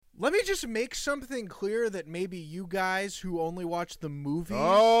Let me just make something clear that maybe you guys who only watch the movies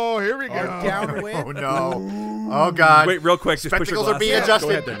here we go. are down with. Oh, no. Oh, God. Wait, real quick. Just Spectacles push are being your glasses.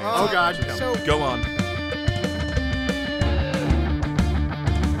 adjusted. Go ahead there, Nancy. Oh, God. So Go on.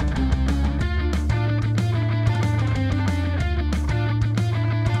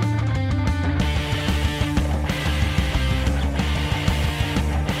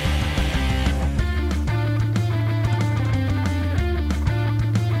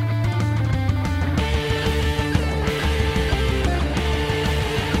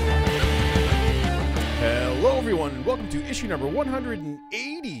 Hello, everyone, and welcome to issue number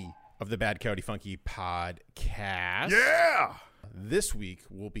 180 of the Bad Coyote Funky podcast. Yeah. This week,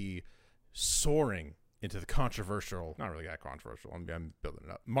 we'll be soaring into the controversial, not really that controversial, I'm building it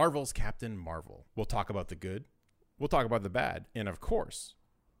up, Marvel's Captain Marvel. We'll talk about the good, we'll talk about the bad, and of course,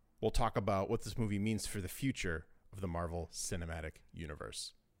 we'll talk about what this movie means for the future of the Marvel Cinematic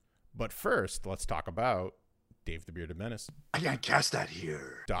Universe. But first, let's talk about Dave the Bearded Menace. I can't cast that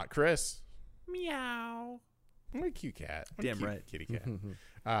here. Chris. Meow. What a cute cat. What a Damn cute right. kitty cat.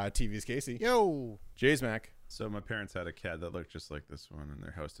 TV's Casey. yo, Jay's Mac. So my parents had a cat that looked just like this one, and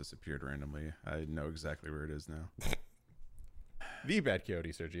their house disappeared randomly. I know exactly where it is now. The Bad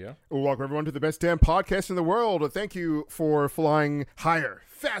Coyote, Sergio. Welcome, everyone, to the best damn podcast in the world. Thank you for flying higher,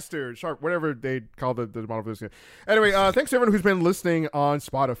 faster, sharp, whatever they call the model for this. Anyway, thanks to everyone who's been listening on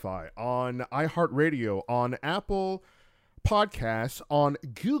Spotify, on iHeartRadio, on Apple Podcasts, on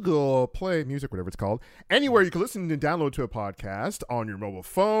Google Play Music, whatever it's called. Anywhere you can listen and download to a podcast, on your mobile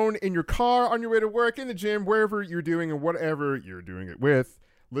phone, in your car, on your way to work, in the gym, wherever you're doing and whatever you're doing it with,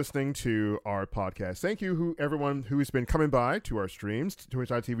 listening to our podcast. Thank you, everyone who's been coming by to our streams,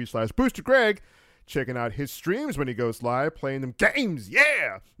 twitch.tv/BoosterGreg, checking out his streams when he goes live, playing them games.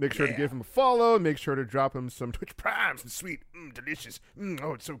 Yeah! Make sure to give him a follow. Make sure to drop him some Twitch Primes. It's sweet. Delicious.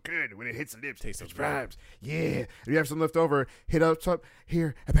 Oh, it's so good when it hits the lips. Tastes so Twitch good. Primes. Yeah. If you have some left over, hit up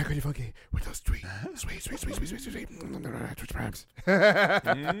here at Bad Coyote Funky with those sweet Twitch Primes.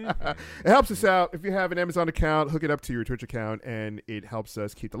 It helps us out. If you have an Amazon account, hook it up to your Twitch account, and it helps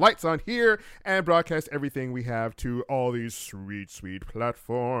us keep the lights on here and broadcast everything we have to all these sweet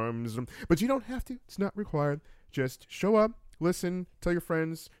platforms. But you don't have to. It's not required. Just show up, listen, tell your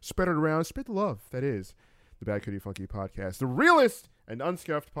friends, spread it around, spread the love. That is the Bad Coyote Funky podcast, the realest and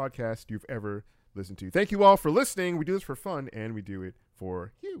unscuffed podcast you've ever listened to. Thank you all for listening. We do this for fun, and we do it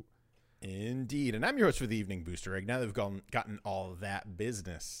for you. Indeed. And I'm your host for the evening, Booster Egg. Now that we've gotten all that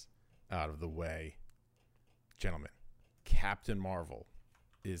business out of the way, gentlemen, Captain Marvel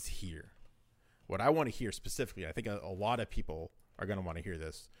is here. What I want to hear specifically, I think a lot of people are going to want to hear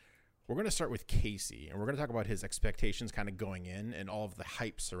this. We're going to start with Casey, and we're going to talk about his expectations kind of going in and all of the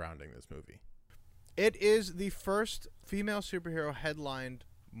hype surrounding this movie. it is the first female superhero headlined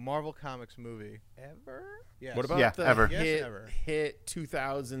Marvel Comics movie ever. Yes. What about Yeah, the ever. Yes, hit, ever. hit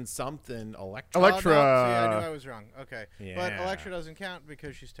 2000 something Elektra? Elektra. Oh, no, see, I knew I was wrong. Okay. But Yeah. Elektra doesn't count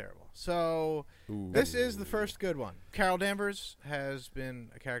because she's terrible. So Ooh. this is the first good one. Carol Danvers has been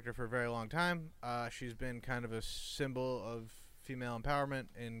a character for a very long time. She's been kind of a symbol of female empowerment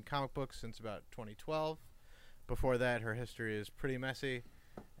in comic books since about 2012. Before that, her history is pretty messy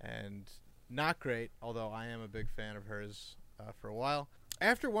and not great, although I am a big fan of hers for a while.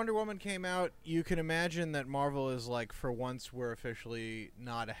 After Wonder Woman came out, you can imagine that Marvel is like, for once, we're officially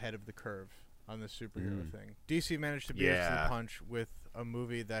not ahead of the curve on this superhero thing. DC managed to beat us to the punch with a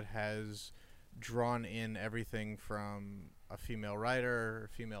movie that has drawn in everything from a female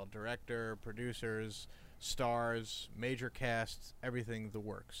writer, female director, producers, stars, major casts, everything the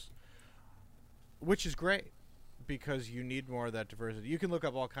works. Which is great, because you need more of that diversity. You can look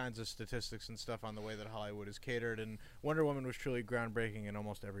up all kinds of statistics and stuff on the way that Hollywood is catered, and Wonder Woman was truly groundbreaking in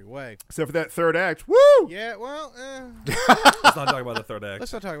almost every way. Except for that third act. Woo! Yeah, well, Let's not talk about the third act.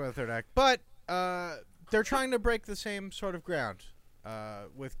 let's not talk about the third act. But they're trying to break the same sort of ground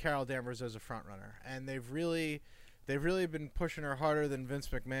with Carol Danvers as a frontrunner, and they've really been pushing her harder than Vince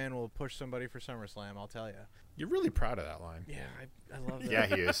McMahon will push somebody for SummerSlam, I'll tell you. You're really proud of that line. Yeah, I love that. Yeah,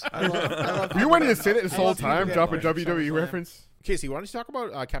 he is. I love You wanted to say it this I whole love time, that drop a line. WWE SummerSlam. reference? Casey, why don't you talk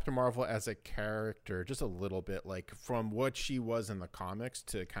about Captain Marvel as a character just a little bit, like from what she was in the comics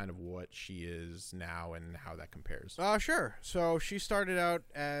to kind of what she is now and how that compares? Sure. So she started out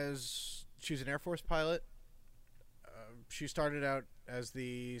as, she's an Air Force pilot. She started out as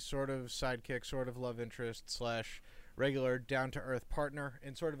the sort of sidekick, sort of love interest / regular down-to-earth partner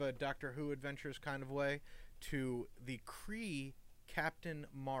in sort of a Doctor Who Adventures kind of way to the Kree Captain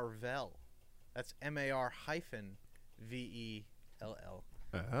Marvel. That's MAR-VELL. Oh,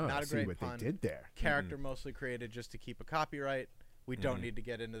 Not I a see great what pun. they did there. Character mostly created just to keep a copyright. We don't need to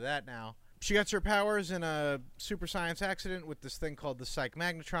get into that now. She gets her powers in a super science accident with this thing called the Psych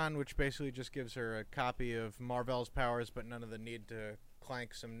Magnetron, which basically just gives her a copy of Mar-Vell's powers, but none of the need to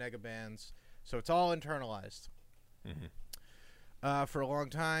clank some negabands. So it's all internalized. For a long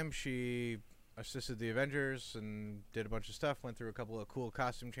time, she assisted the Avengers and did a bunch of stuff, went through a couple of cool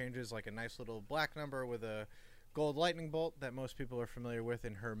costume changes, like a nice little black number with a gold lightning bolt that most people are familiar with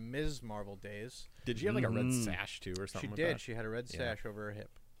in her Ms. Marvel days. Did she have like a red sash too, or something? She like did. That? She had a red Yeah. sash over her hip.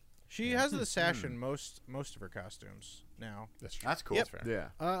 She has the sash in most of her costumes now. That's true. That's cool. Yep. That's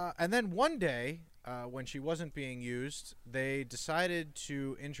fair. Yeah. And then one day, when she wasn't being used, they decided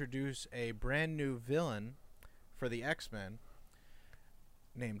to introduce a brand new villain for the X-Men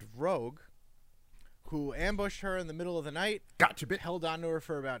named Rogue, who ambushed her in the middle of the night, Gotcha, bitch. held onto her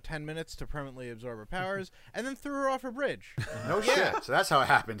for about 10 minutes to permanently absorb her powers, and then threw her off a bridge. No shit. So that's how it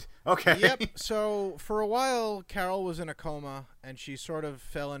happened. Okay. Yep. So for a while, Carol was in a coma, and she sort of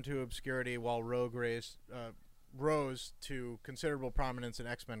fell into obscurity while Rogue rose to considerable prominence in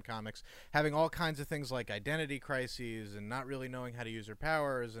X-Men comics, having all kinds of things like identity crises and not really knowing how to use her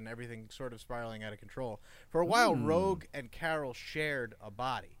powers and everything sort of spiraling out of control. For a while, Rogue and Carol shared a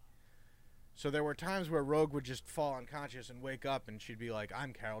body. So there were times where Rogue would just fall unconscious and wake up, and she'd be like,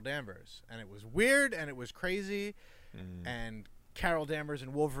 "I'm Carol Danvers." And it was weird, and it was crazy, and Carol Danvers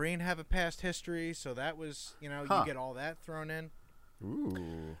and Wolverine have a past history, so that was, you get all that thrown in.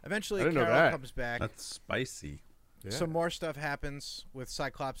 Ooh. Eventually, I didn't know Carol that. comes back. That's spicy. Yeah. Some more stuff happens with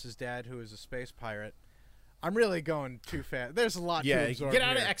Cyclops' dad, who is a space pirate. I'm really going too fast. There's a lot to Yeah, absorb get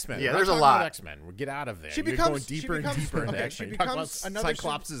out here. of X-Men. Yeah, We're not there's a talking lot. about X-Men. We'll get out of there. She You're becomes- going she deeper and becomes- deeper into okay, X-Men. she You're talking about becomes another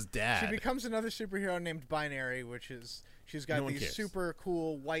Cyclops' dad. She becomes another superhero named Binary, which is she's got No one these cares. super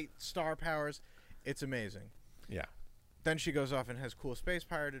cool white star powers. It's amazing. Yeah. Then she goes off and has cool space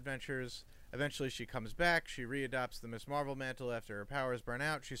pirate adventures. Eventually, she comes back. She readopts the Miss Marvel mantle after her powers burn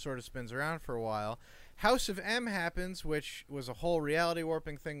out. She sort of spins around for a while. House of M happens, which was a whole reality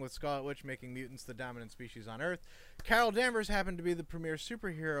warping thing with Scarlet Witch making mutants the dominant species on Earth. Carol Danvers happened to be the premier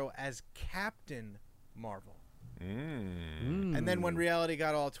superhero as Captain Marvel. And then when reality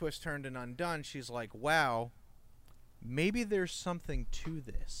got all twist turned and undone, she's like, wow, maybe there's something to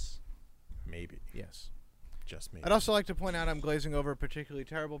this. Maybe. Yes. Just maybe. I'd also like to point out I'm glazing over a particularly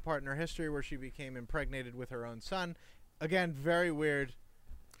terrible part in her history where she became impregnated with her own son. Again, very weird.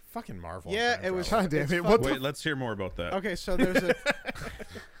 Fucking Marvel. Yeah, time it was- travel. God damn It's it. fun. What Wait, the let's hear more about that. Okay, so there's a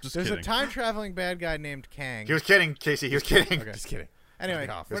Just there's kidding. a time traveling bad guy named Kang. He was kidding, Casey. He was kidding. Okay. Just kidding. Anyway, Knock it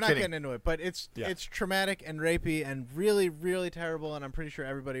off. we're Just not kidding. getting into it, but it's Yeah. traumatic and rapey and really, really terrible, and I'm pretty sure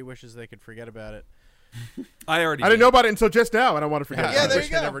everybody wishes they could forget about it. I already I didn't know about it until just now, and I want to forget. Yeah, Yeah, about there it. wish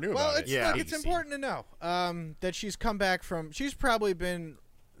you they go. never knew Well, about it. it's Yeah. look, it's Easy. important to know that she's come back from. She's probably been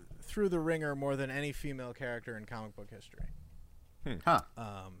through the ringer more than any female character in comic book history. Huh.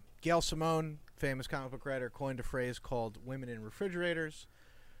 Gail Simone, famous comic book writer, coined a phrase called "women in refrigerators."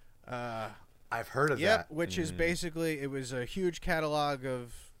 I've heard of Yep, that. which is basically it was a huge catalog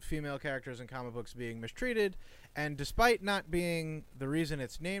of female characters in comic books being mistreated, and despite not being the reason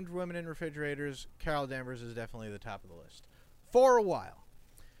it's named "Women in Refrigerators," Carol Danvers is definitely the top of the list for a while.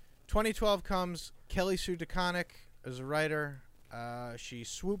 2012 comes. Kelly Sue DeConnick is a writer. She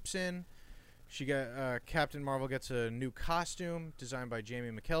swoops in. She got Captain Marvel gets a new costume designed by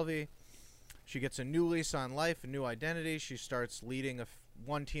Jamie McKelvey. She gets a new lease on life, a new identity. She starts leading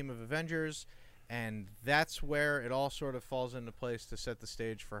one team of Avengers, and that's where it all sort of falls into place to set the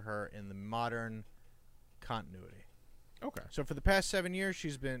stage for her in the modern continuity. Okay. So for the past 7 years,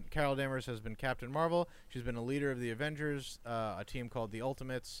 Carol Danvers has been Captain Marvel. She's been a leader of the Avengers, a team called the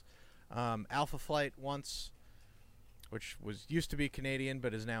Ultimates. Alpha Flight once, which used to be Canadian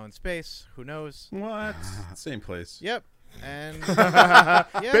but is now in space. Who knows? What? Same place. Yep. And yeah,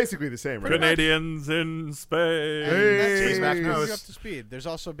 Basically the same, right? Pretty much. Canadians in space. and that's Hey. just Mac brings you knows. up to speed. There's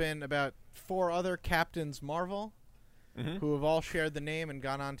also been about 4 other Captains Marvel who have all shared the name and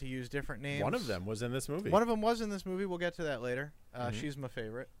gone on to use different names. One of them was in this movie. One of them was in this movie. We'll get to that later. She's my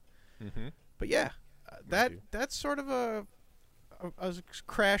favorite. Mm-hmm. But yeah, too. that's sort of an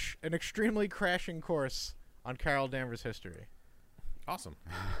extremely crashing course on Carol Danvers' history. Awesome.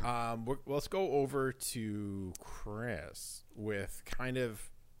 Let's go over to Chris with kind of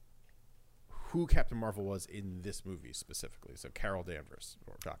who Captain Marvel was in this movie specifically. So Carol Danvers,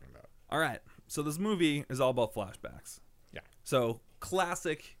 what we're talking about. All right. So this movie is all about flashbacks. Yeah. So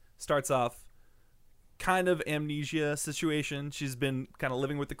classic starts off kind of amnesia situation. She's been kind of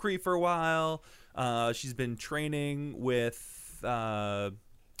living with the Kree for a while. She's been training with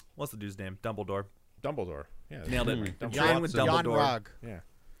what's the dude's name? Dumbledore. Dumbledore. Yeah, Nailed it. Dumbledore. Been training with Jan Dumbledore. Rog. Yeah.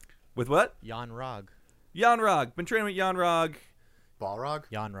 With what? Jan Rog. Jan Rog. Been training with Jan Rog. Balrog?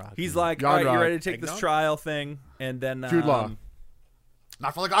 Yanrog. He's like, all right, Yanrog. you ready to take this Eggnog? trial thing? And then Jude Law.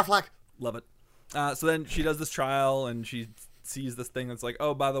 Not for the Garflack. love it. So then she does this trial, and she sees this thing that's like,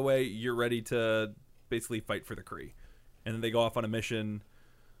 oh, by the way, you're ready to basically fight for the Kree. And then they go off on a mission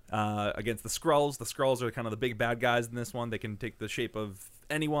against the Skrulls. The Skrulls are kind of the big bad guys in this one. They can take the shape of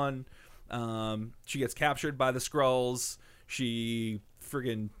anyone. She gets captured by the Skrulls. She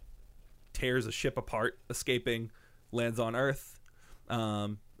friggin' tears a ship apart, escaping, lands on Earth,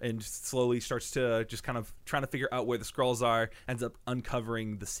 and slowly starts to just kind of trying to figure out where the Skrulls are, ends up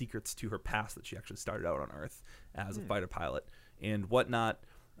uncovering the secrets to her past that she actually started out on Earth as a fighter pilot and whatnot.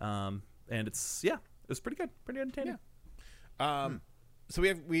 And it's, it was pretty good, pretty entertaining. So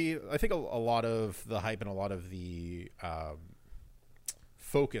I think a lot of the hype and a lot of the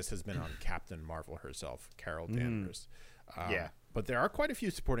focus has been on Captain Marvel herself, Carol Danvers. Yeah. But there are quite a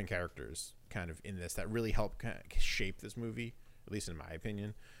few supporting characters kind of in this that really help kind of shape this movie, at least in my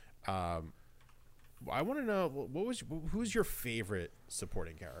opinion. I want to know who's your favorite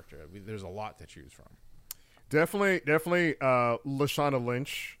supporting character? There's a lot to choose from. Definitely, Lashana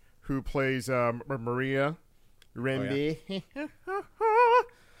Lynch, who plays Maria Rembe.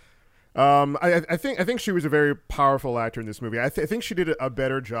 I think she was a very powerful actor in this movie. I think she did a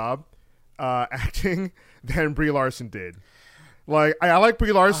better job acting than Brie Larson did. Like, I like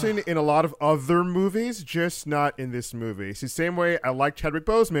Brie Larson in a lot of other movies, just not in this movie. It's the same way I like Chadwick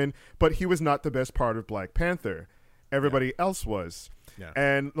Boseman, but he was not the best part of Black Panther. Everybody else was. Yeah.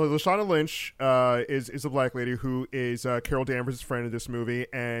 And Lashana Lynch is a black lady who is Carol Danvers' friend in this movie.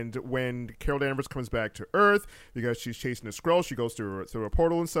 And when Carol Danvers comes back to Earth, because she's chasing a Skrull, she goes through a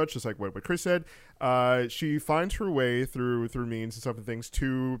portal and such, just like what Chris said. She finds her way through means and stuff and things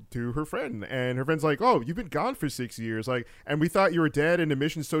to her friend. And her friend's like, oh, you've been gone for 6 years. Like, and we thought you were dead, and the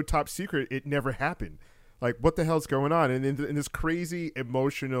mission's so top secret, it never happened. Like, what the hell's going on? And in this crazy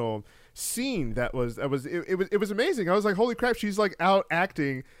emotional scene it was amazing. I was like, holy crap, she's like out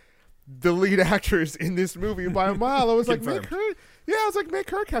acting the lead actress in this movie by a mile. I was like, make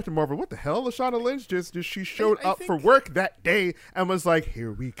her Captain Marvel. What the hell? Lashana Lynch she showed up for work that day and was like,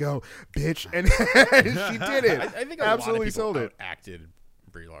 here we go, bitch. And she did it. I think absolutely a lot of sold people it. acted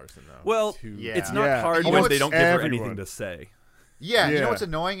Brie Larson though. Well, Yeah. it's not Yeah. hard You know when they what's don't give her everyone. anything to say. Yeah, you Yeah. know what's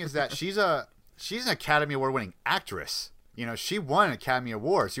annoying is that she's an Academy Award winning actress. You know, she won an Academy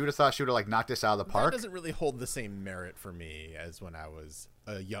Award. So you would have thought she would have like knocked this out of the That park. doesn't really hold the same merit for me as when I was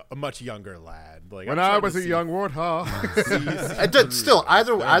a much younger lad. Like, When I'm I starting was to a see- young warthog. It does, still,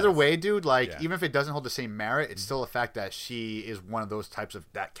 either enough. way, dude. Like, Yeah. even if it doesn't hold the same merit, it's still a fact that she is one of those types of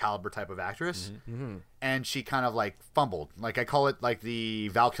that caliber type of actress, and she kind of like fumbled. Like I call it like the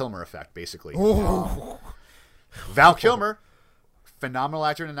Val Kilmer effect, basically. Val Kilmer, phenomenal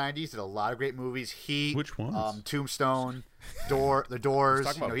actor in the '90s, did a lot of great movies. Which ones? Tombstone, The Doors.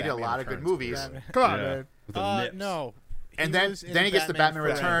 talking You know, about he did a Batman lot of good Returns, movies. Batman. Come on, Yeah. man. With the nips. No. And He was in then he gets the Batman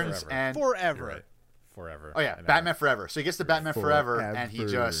Forever. Returns Forever. and Forever. You're right. Forever. Oh yeah, And Batman Forever. So he gets the Batman Forever, and he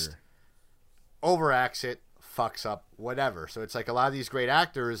just overacts it, fucks up, whatever. So it's like a lot of these great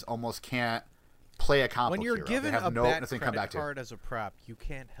actors almost can't play a comic When book you're hero. given they have a bad nothing to come back credit to. card as a prop, you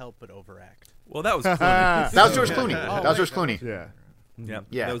can't help but overact. Well, that was Clooney. That was George Clooney. That was wait, George Clooney. Yeah.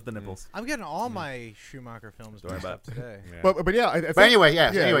 Yeah. That was the nipples. I'm getting all my Schumacher films worry mixed about up today. Yeah. But yeah, I think, But anyway,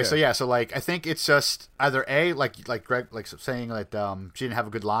 yeah. Yeah, anyway, yeah. so like I think it's just either A, like Greg like saying that she didn't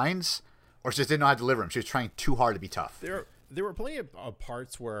have good lines, or she just didn't know how to deliver them. She was trying too hard to be tough. There were plenty of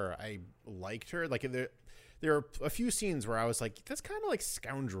parts where I liked her. Like there are a few scenes where I was like, that's kind of like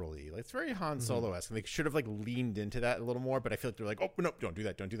scoundrelly. Like it's very Han Solo-esque. And they should have like leaned into that a little more. But I feel like they're like, oh no, don't do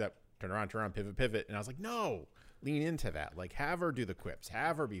that. Turn around, pivot. And I was like, no, lean into that. Like have her do the quips.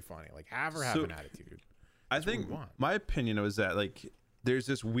 Have her be funny. Like have her have So- an attitude. I what we think want. my opinion was that like there's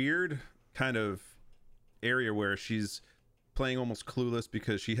this weird kind of area where she's playing almost clueless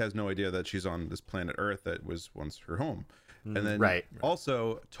because she has no idea that she's on this planet Earth that was once her home. And then Right.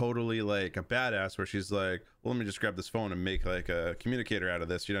 also totally like a badass where she's like, well, let me just grab this phone and make like a communicator out of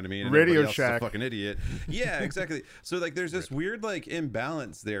this. You know what I mean? And Radio everybody else is a Shack. fucking idiot. Yeah, exactly. So like there's this weird like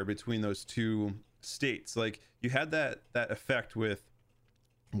imbalance there between those two states. Like you had that effect with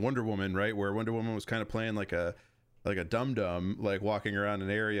Wonder Woman, right? Where Wonder Woman was kind of playing like a dum-dum, like walking around an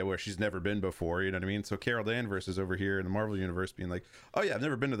area where she's never been before, you know what I mean? So Carol Danvers is over here in the Marvel universe being like, oh yeah, I've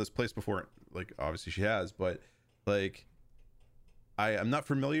never been to this place before. Like obviously she has, but like I'm not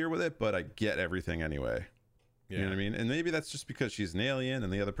familiar with it, but I get everything anyway. You know what I mean? And maybe that's just because she's an alien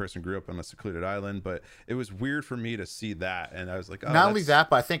and the other person grew up on a secluded island, but it was weird for me to see that. And I was like, oh, Not only that,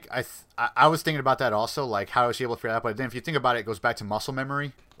 but I think I was thinking about that also. Like, how is she able to figure that out? But then if you think about it, it goes back to muscle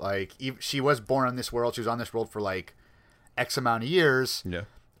memory. Like, she was born on this world. She was on this world for like X amount of years, Yeah.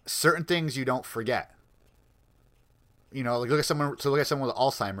 certain things you don't forget. You know, like look at someone with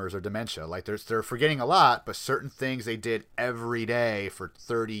Alzheimer's or dementia. Like they're forgetting a lot, but certain things they did every day for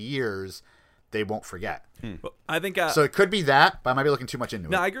 30 years, they won't forget. Well, I think So it could be that, but I might be looking too much into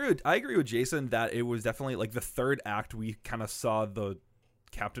no, it. I agree with Jason that it was definitely like the third act. We kind of saw the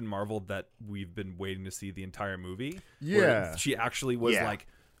Captain Marvel that we've been waiting to see the entire movie. where Yeah. she actually was Yeah. like,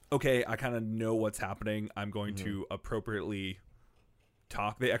 okay, I kind of know what's happening. I'm going to appropriately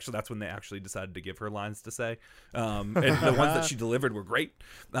talk. That's when they actually decided to give her lines to say, and the ones that she delivered were great.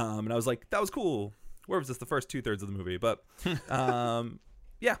 And I was like, that was cool. Where was this? The first 2/3 of the movie, but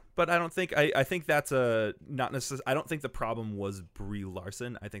yeah. But I don't think I think that's not necessarily. I don't think the problem was Brie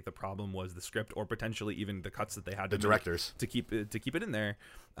Larson. I think the problem was the script, or potentially even the cuts that they had The to make directors. to keep it in there.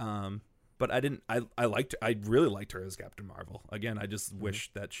 But I didn't. I really liked her as Captain Marvel. Again, I just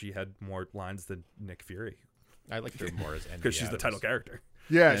wish that she had more lines than Nick Fury, I liked her more as because she's the title character.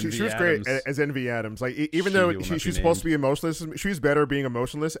 Yeah, Envy she was great Adams. as Envy Adams. Like even She though will not be she's supposed to named. be emotionless, she was better being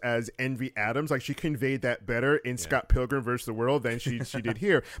emotionless as Envy Adams. Like she conveyed that better in Scott Pilgrim versus the World than she did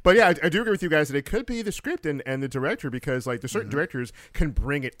here. But yeah, I do agree with you guys that it could be the script and the director, because like the certain directors can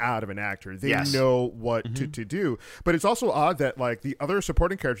bring it out of an actor. They Yes. know what to do. But it's also odd that like the other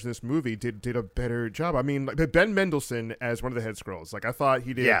supporting characters in this movie did a better job. I mean, like Ben Mendelsohn as one of the head scrolls. Like I thought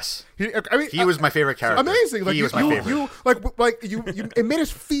he did. Yes. I mean, He was my favorite character. amazing. Like he you, was my favorite. you it made us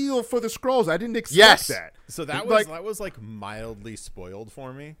feel for the scrolls. I didn't expect Yes. that. So that was like mildly spoiled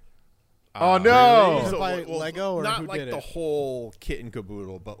for me. Oh no! Was it by Lego or not who like did the it? whole kit and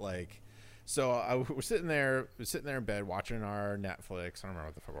caboodle, but like, so we're sitting there in bed watching our Netflix. I don't remember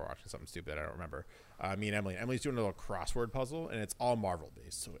what the fuck we're watching, something stupid. I don't remember. Me and Emily's doing a little crossword puzzle, and it's all Marvel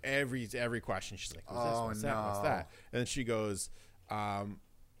based. So every question, she's like, "What's this? Oh, What's that? What's no. that?" And then she goes,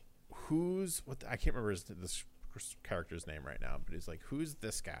 "Who's what?" I can't remember this character's name right now, but he's like, "Who's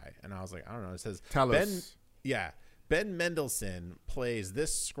this guy?" And I was like, "I don't know." It says Talos. Ben Mendelsohn plays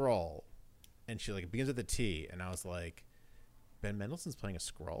this scroll, and she like begins with a T, and I was like, Ben Mendelsohn's playing a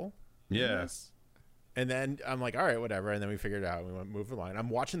scroll? Yeah. And then I'm like, all right, whatever. And then we figured it out. We went move the line. I'm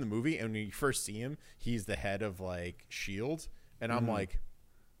watching the movie, and when you first see him, he's the head of like Shield, and I'm like,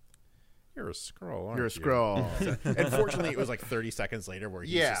 you're a scroll, aren't You're a you? scroll. And fortunately, it was like 30 seconds later where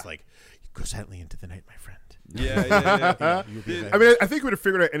he's Yeah. just like, go silently into the night, my friend. Yeah. You'll be I mean, I think we would have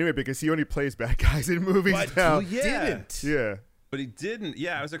figured it out anyway because he only plays bad guys in movies but now. he didn't. Yeah. But he didn't.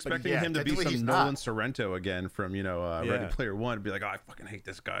 Yeah, I was expecting yeah, him to be technically he's some not. Nolan Sorrento again from Ready Yeah. Player One. To be like, oh, I fucking hate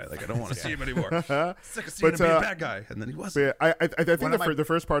this guy. Like, I don't want to see him anymore. Sick of But, seeing him be a bad guy, and then he But wasn't. yeah, I think One of my- the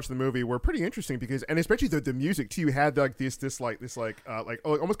first parts of the movie were pretty interesting because, and especially the music too. You had like this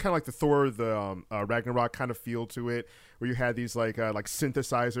almost kind of like the Thor Ragnarok kind of feel to it, where you had these like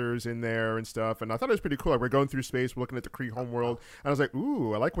synthesizers in there and stuff. And I thought it was pretty cool. Like we're going through space, we're looking at the Kree homeworld, and I was like,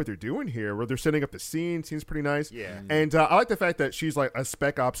 ooh, I like what they're doing here. Where they're setting up the scene, seems pretty nice. Yeah. And I like the fact that she's like a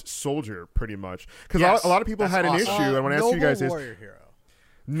Spec Ops soldier, pretty much, because Yes, a lot of people that's had an awesome. issue. I want to ask you Noble guys this. warrior hero.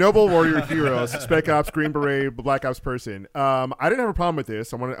 Noble warrior heroes, Spec Ops, Green Beret, Black Ops person. I didn't have a problem with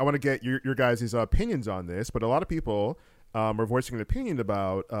this. I want to get your guys' opinions on this, but a lot of people are voicing an opinion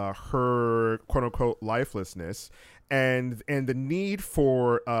about her quote unquote lifelessness and the need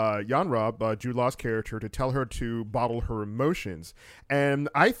for Jan Rob, Jude Law's character, to tell her to bottle her emotions. And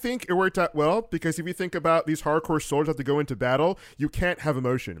I think it worked out well because if you think about these hardcore soldiers that have to go into battle, you can't have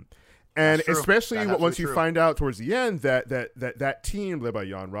emotion. And That's true. especially That's once absolutely you true. find out towards the end that team led by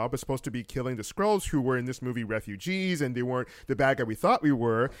Jan Rob was supposed to be killing the Skrulls, who were in this movie refugees, and they weren't the bad guy we thought we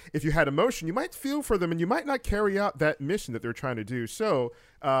were. If you had emotion, you might feel for them, and you might not carry out that mission that they're trying to do. So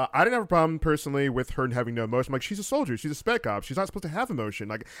I didn't have a problem personally with her having no emotion. Like she's a soldier, she's a Spec Ops, she's not supposed to have emotion.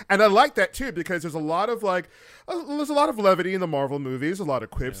 Like, and I like that too because there's a lot of there's a lot of levity in the Marvel movies, a lot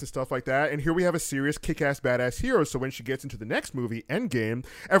of quips and stuff like that. And here we have a serious, kick-ass, badass hero. So when she gets into the next movie, Endgame,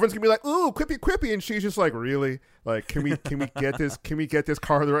 everyone's gonna be like, "Ooh, quippy," and she's just like, "Really? Like, can we get this? Can we get this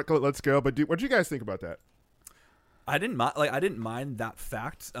car? Let's go." But what do you guys think about that? I didn't mind that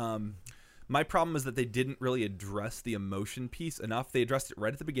fact. My problem is that they didn't really address the emotion piece enough. They addressed it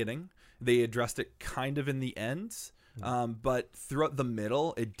right at the beginning. They addressed it kind of in the end, but throughout the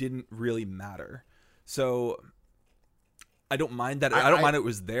middle, it didn't really matter. So I don't mind that. I don't mind it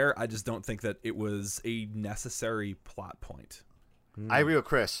was there. I just don't think that it was a necessary plot point. I agree with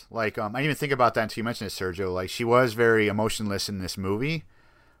Chris. Like, I didn't even think about that until you mentioned it, Sergio. Like, she was very emotionless in this movie,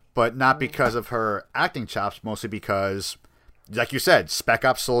 but not because of her acting chops, mostly because, like you said, Spec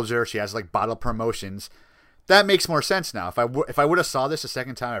Ops soldier. She has like bottled up her emotions. That makes more sense now. If I would have saw this a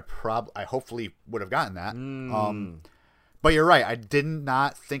second time, I hopefully would have gotten that. But you're right. I did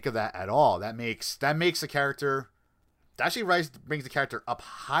not think of that at all. That makes the character that actually brings the character up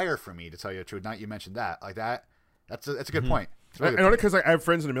higher for me, to tell you the truth. Now you mentioned that, like that. That's a good point. It's a really I good know point. because I have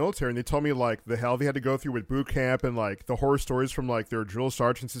friends in the military, and they told me like the hell they had to go through with boot camp and like the horror stories from like their drill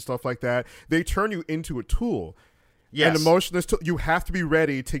sergeants and stuff like that. They turn you into a tool. Yes. An emotionless tool. You have to be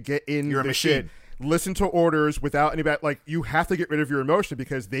ready to get in You're a the machine. shit. Listen to orders without any bad. Like you have to get rid of your emotion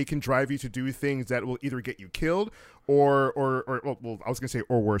because they can drive you to do things that will either get you killed or well I was gonna say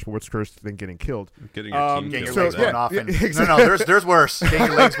or worse, but what's worse than getting killed? Getting your team Getting your killed. legs yeah, blown off. yeah, And, exactly. No, there's worse. Getting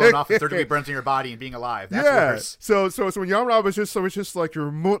your legs blown off and third-degree burns in your body and being alive. That's worse. So when Yamra was just it's just like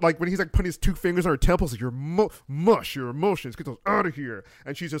your like when he's like putting his two fingers on her temples, like your mush, your emotions, get those out of here.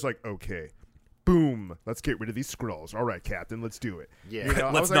 And she's just like, okay, boom, let's get rid of these scrolls. All right, Captain, let's do it. Yeah. You know,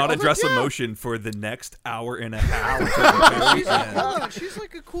 I Let's was like- not I was like, address yeah. emotion for the next hour and a half. until the very She's, end. hold on, she's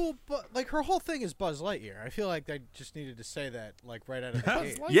like a cool, like her whole thing is Buzz Lightyear. I feel like they just needed to say that like right out of the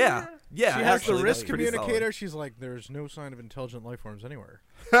gate. Yeah, yeah. She has actually, the risk that's pretty solid. communicator. She's like, there's no sign of intelligent life forms anywhere.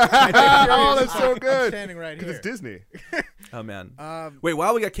 Oh, that's so I'm good. standing right Because here. it's Disney. Oh man. Um, Wait,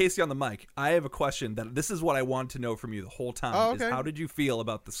 while we got Casey on the mic, I have a question that this is what I wanted to know from you the whole time. Oh, Is okay. how did you feel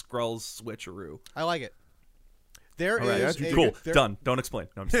about the Skrulls switcheroo? I like it. There All right, is that's a- cool. there- Done. Don't explain.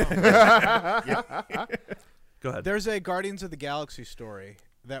 No, I'm just Go ahead. There's a Guardians of the Galaxy story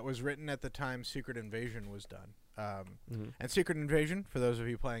that was written at the time Secret Invasion was done. And Secret Invasion, for those of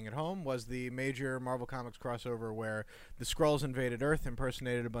you playing at home, was the major Marvel Comics crossover where the Skrulls invaded Earth,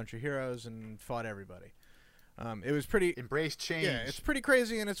 impersonated a bunch of heroes, and fought everybody. It was pretty... Embrace change. Yeah, it's pretty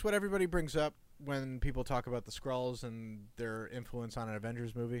crazy, and it's what everybody brings up when people talk about the Skrulls and their influence on an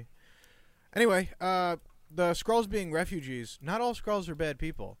Avengers movie. Anyway, the Skrulls being refugees, not all Skrulls are bad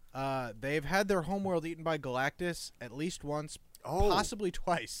people. They've had their homeworld eaten by Galactus at least once, possibly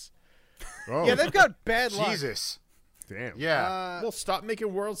twice. Oh, Yeah, they've got bad luck. Jesus. damn. Yeah. Well, stop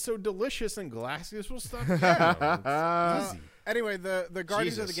making worlds so delicious, and Galactus will stop. Yeah, easy. Anyway, the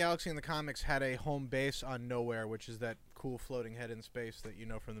Guardians of the Jesus. Galaxy in the comics had a home base on Nowhere, which is that cool floating head in space that you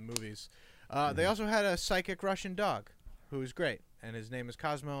know from the movies. They also had a psychic Russian dog, who's great, and his name is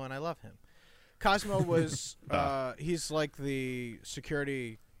Cosmo, and I love him. Cosmo was he's like the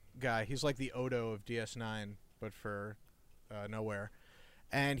security guy. He's like the Odo of DS9, but for Nowhere,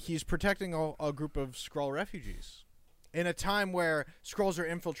 and he's protecting a group of Skrull refugees. In a time where Skrulls are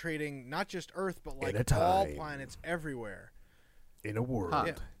infiltrating not just Earth, but like all planets everywhere. In a world. Huh.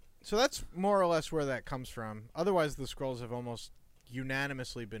 Yeah. So that's more or less where that comes from. Otherwise, the Skrulls have almost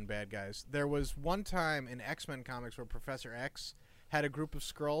unanimously been bad guys. There was one time in X-Men comics where Professor X had a group of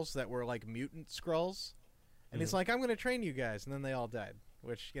Skrulls that were like mutant Skrulls. And he's like, I'm going to train you guys. And then they all died,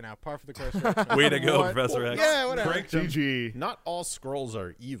 which, you know, par for the course. for X-Men. Way to go, What? Professor X. Yeah, whatever. Break them. GG. Not all scrolls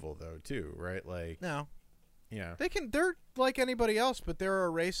are evil, though, too, right? Like, No. yeah. They're like anybody else, but they're a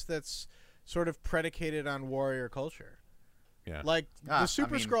race that's sort of predicated on warrior culture. Yeah. Like, the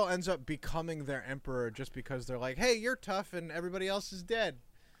Super I mean- Skrull ends up becoming their emperor just because they're like, hey, you're tough and everybody else is dead.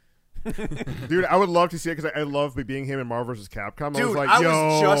 Dude, I would love to see it because I love being him in Marvel vs. Capcom. Dude, I was like, I yo.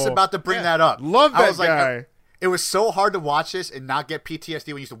 was just about to bring that up. Love I that was like, guy. it was so hard to watch this and not get PTSD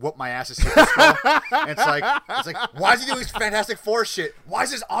when he used to whoop my ass as Super Skrull. And it's like, why is he doing this Fantastic Four shit? Why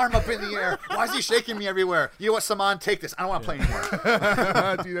is his arm up in the air? Why is he shaking me everywhere? You know what, Saman, take this. I don't want to play anymore.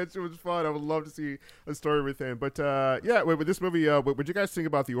 Dude, that shit was fun. I would love to see a story with him. But yeah, with this movie, what did you guys think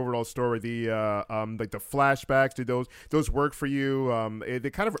about the overall story? The like the flashbacks, did those work for you? They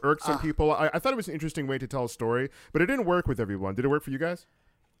kind of irked some people. I thought it was an interesting way to tell a story, but it didn't work with everyone. Did it work for you guys?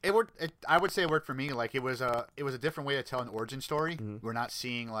 It worked. I would say it worked for me. Like it was a different way to tell an origin story. We're not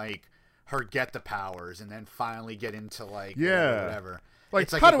seeing like her get the powers and then finally get into like whatever. Like,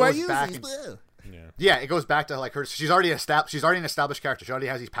 It's like how it do I goes use back this? and- Yeah. Yeah, it goes back to like her. She's already an established character. She already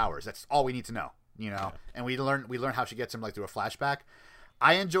has these powers. That's all we need to know, you know. And we learn how she gets them like through a flashback.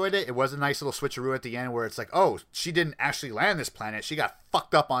 I enjoyed it. It was a nice little switcheroo at the end where it's like, oh, she didn't actually land this planet. She got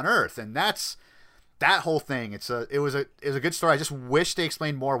fucked up on Earth, and that's that whole thing. It was a good story. I just wish they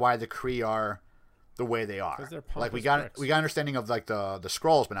explained more why the Kree are the way they are. 'Cause they're Like we pompous got pricks. understanding of like the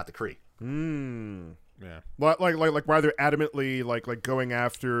Skrulls, but not the Kree. Yeah. Like why they're adamantly like going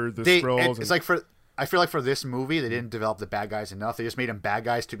after the Skrulls. It's like I feel like for this movie they didn't develop the bad guys enough. They just made them bad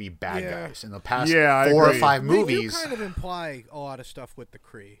guys to be bad Yeah. guys. In the past I 4 or agree. 5 They do movies, kind of imply a lot of stuff with the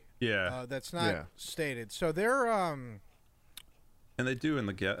Kree. Yeah, That's not Yeah. stated. So they're and they do in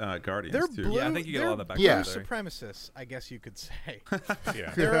the Guardians they're too. blue. Yeah, I think you get a lot of that they're back Yeah. blue there. supremacists, I guess you could say.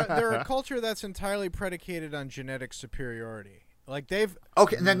 Yeah. they're a culture that's entirely predicated on genetic superiority, Like they've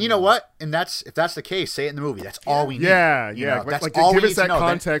Okay, and then you know what? And if that's the case, say it in the movie. That's all we need. Yeah, You yeah. know, that's like all give we us need to that know.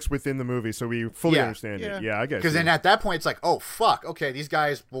 context within the movie so we fully Yeah. understand Yeah. it. Yeah, I guess. Because then at that point, it's like, oh fuck, okay, these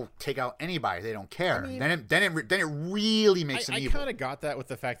guys will take out anybody. They don't care. mean- then it really makes them I evil. kind of got that with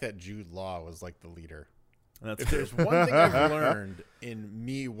the fact that Jude Law was like the leader. That's If there's one thing I've learned in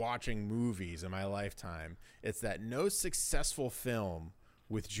me watching movies in my lifetime, it's that no successful film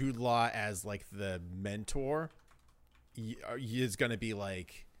with Jude Law as like the mentor is going to be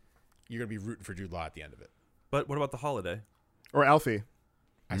like, you're going to be rooting for Jude Law at the end of it. But what about The Holiday? or Alfie.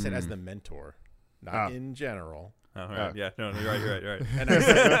 I said as the mentor, not in general. Oh, all right. Yeah, no, you're right, you're right. And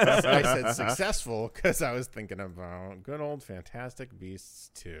I said successful because I was thinking about good old Fantastic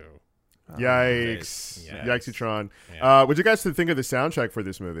Beasts 2. Yikes! Yes. Yikesy-tron. Yeah. What'd you guys think of the soundtrack for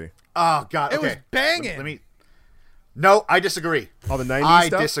this movie? Oh god, it okay. was banging. Let me. No, I disagree. All the 90s I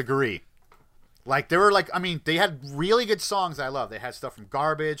stuff? disagree. Like they were like, I mean, they had really good songs I love. They had stuff from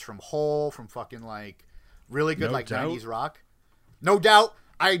Garbage, from Hole, from fucking like really good No like Doubt. 90s rock. No Doubt.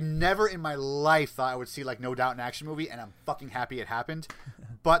 I never in my life thought I would see like No Doubt an action movie, and I'm fucking happy it happened.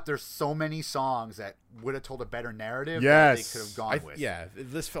 But there's so many songs that would have told a better narrative that they Yes. could have gone with. Yeah,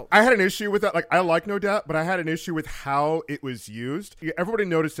 this felt. I had an issue with that. Like, I like No Doubt, but I had an issue with how it was used. Everybody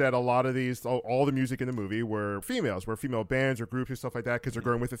noticed that a lot of these, all the music in the movie were females, were female bands or groups or stuff like that, because they're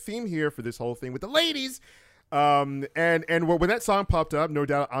going with a theme here for this whole thing with the ladies. And when that song popped up, No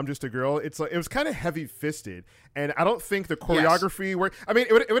Doubt, I'm Just a Girl, it's like it was kind of heavy fisted, and I don't think the choreography worked. I mean,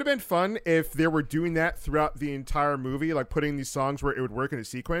 it would have been fun if they were doing that throughout the entire movie, like putting these songs where it would work in a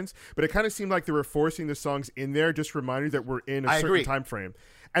sequence. But it kind of seemed like they were forcing the songs in there, just reminding you that we're in a I certain agree. time frame.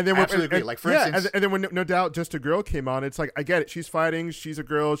 And then Absolutely agree. Like, for instance- and then when No Doubt, Just a Girl came on, it's like, I get it. She's fighting. She's a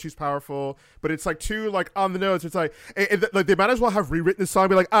girl. She's powerful. But it's like too like on the nose. It's like like they might as well have rewritten the song,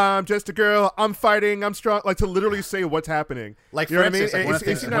 be like, I'm just a girl. I'm fighting. I'm strong. Like to literally say what's happening. Like you know for what I mean? instance, like, one of It the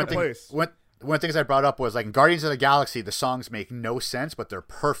things- seemed out of place. one of the things I brought up was like in Guardians of the Galaxy, the songs make no sense, but they're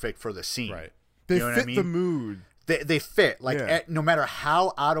perfect for the scene. Right. They You know what fit I mean? the mood. They fit like Yeah. no matter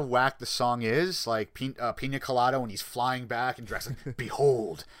how out of whack the song is, like Pina Colada when he's flying back and dressing,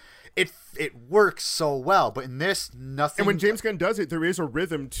 behold, it works so well. But in this, nothing. And when James Gunn does it, there is a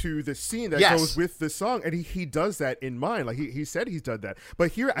rhythm to the scene that Yes. goes with the song, and he does that in mind. Like he said he's done that.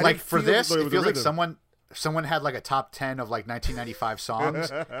 But here, I like didn't for feel this, the it feels like rhythm. someone had like a top 10 of like 1995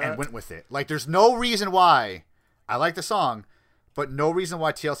 songs and went with it. Like there's no reason why I like the song, but no reason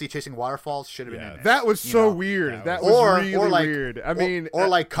why TLC Chasing Waterfalls should have been in there. That was you so know? weird. That or was really or like weird. I mean, or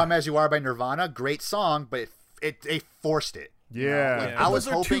like Come As You Are by Nirvana, great song, but they forced it. you know? Yeah. Like, Yeah. I was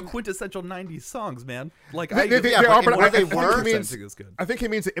Those are hoping. two quintessential 90s songs, man. Like, They yeah, are, but but where I they think were- it means, Sensing is good. I think it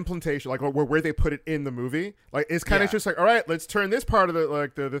means the implementation, like where they put it in the movie. Like it's kind of Yeah. just like, all right, let's turn this part of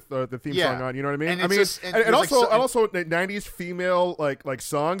the theme Yeah. song on. You know what I mean? And I it's mean, just- and and there's, like, also so- also the '90s female like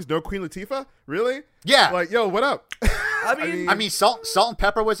songs. No Queen Latifah, really? Yeah. Like yo, what up? I mean, Salt and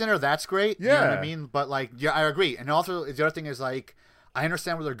Pepper was in her. That's great. You know what Yeah. I mean? But like, yeah, I agree. And also, the other thing is like, I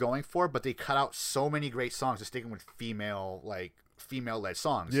understand what they're going for, but they cut out so many great songs just sticking with female-led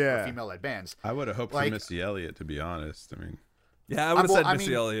songs. Yeah. Or female-led bands. I would have hoped Like- for Missy Elliott, to be honest. I mean, yeah, I would have well, said I Missy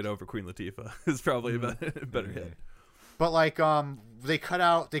mean- Elliott over Queen Latifah. Is probably a better hit. But like, they cut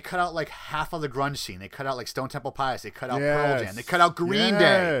out like half of the grunge scene. They cut out like Stone Temple Pilots. They cut out Pearl Yes. Jam. They cut out Green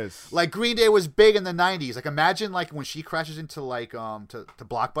Day. Yes. Like Green Day was big in the '90s. Like imagine like when she crashes into like to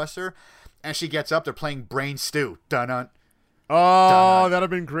Blockbuster, and she gets up. They're playing Brain Stew. Dun Oh, that'd have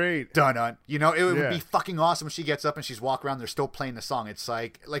been great. dun. You know, it would Yeah. be fucking awesome when she gets up and she's walking around. They're still playing the song. It's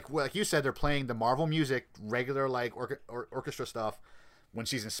like you said, they're playing the Marvel music, regular like orchestra stuff when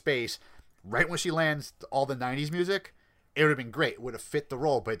she's in space. Right when she lands, all the '90s music. It would have been great. It would have fit the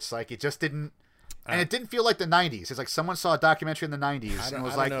role, but it's like it just didn't. And it didn't feel like the '90s. It's like someone saw a documentary in the '90s and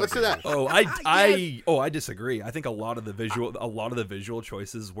was I like, don't know "Let's if do it that." Oh, I disagree. I think a lot of the visual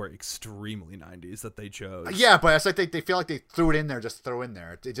choices were extremely 90s that they chose. Yeah, but it's like they feel like they threw it in there, just throw in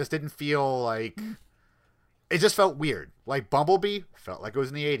there. It just didn't feel like. It just felt weird. Like Bumblebee felt like it was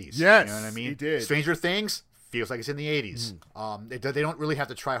in the '80s. Yes, you know what I mean. it did. Stranger Things feels like it's in the '80s. They don't really have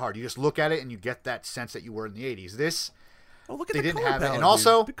to try hard. You just look at it and you get that sense that you were in the '80s. This, Oh, look at They the didn't color have it. palette, And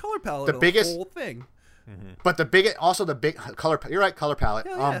also, dude. The color palette, the of biggest- whole thing. but the big color. You're right, color palette.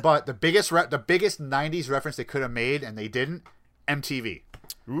 Yeah. But the biggest '90s reference they could have made and they didn't. MTV.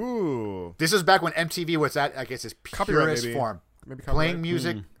 Ooh. This is back when MTV was at, I guess, its Copyright, purest maybe. form. Maybe copyright. Playing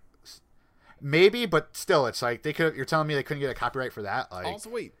music, maybe, but still, it's like they could. You're telling me they couldn't get a copyright for that? Like, Also,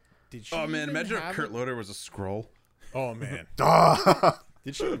 wait. Did she oh man, even imagine have if Kurt it? Loder was a scroll. Oh man.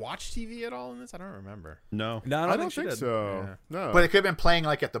 Did she watch TV at all in this? I don't remember. No. No, I don't she think did. so. Yeah. No. But it could have been playing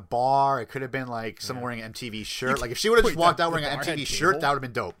like at the bar. It could have been like someone wearing an MTV shirt. Like if she would have just Wait, walked the out wearing an bar had MTV shirt, cable? that would have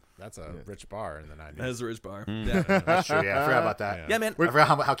been dope. That's a rich bar in the 90s. That is a rich bar. Mm. Yeah. That's true. Yeah, I forgot about that. Yeah, man. I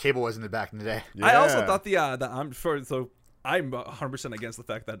forgot how cable was in the back in the day. I also Yeah. thought I'm 100% against the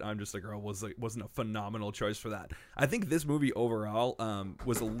fact that I'm Just a Girl wasn't a phenomenal choice for that. I think this movie overall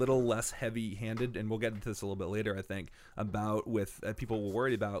was a little less heavy-handed, and we'll get into this a little bit later. I think about with people were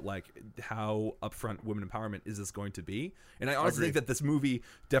worried about like how upfront women empowerment is this going to be, and I honestly think that this movie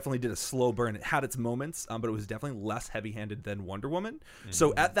definitely did a slow burn. It had its moments, but it was definitely less heavy-handed than Wonder Woman.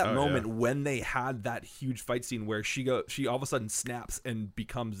 So at that moment when they had that huge fight scene where she all of a sudden snaps and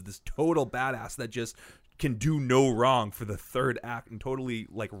becomes this total badass that just can do no wrong for the third act and totally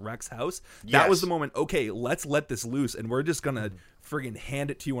like wrecks house. That was the moment. Okay, let's let this loose, and we're just gonna friggin' hand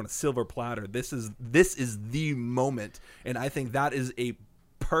it to you on a silver platter. This is the moment, and I think that is a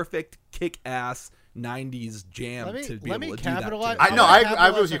perfect kick-ass 90s jam Let me- to be let able me to do capitalize- that. I To. know. wanna I agree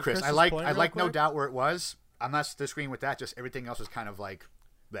capitalize with you, on Chris. Chris's I point real like no quick. doubt where it was. I'm not disagreeing with that. Just everything else was kind of like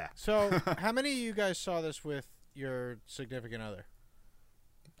that. So, how many of you guys saw this with your significant other?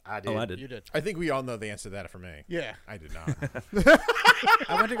 I did. Oh, I did. You did. I think we all know the answer to that for me. Yeah. I did not.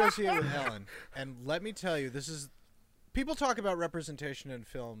 I went to go see it with Ellen, and let me tell you, people talk about representation in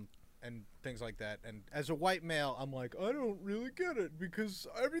film and things like that, and as a white male, I'm like, I don't really get it because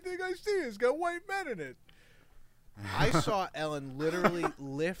everything I see has got white men in it. I saw Ellen literally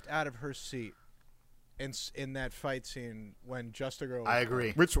lift out of her seat in that fight scene when Just a Girl. I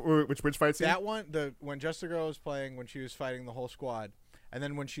agree. Which fight scene? That one, when Just a Girl was playing, when she was fighting the whole squad, and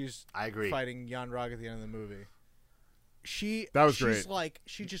then when she's I agree. fighting Jan Rog at the end of the movie. She's great. like,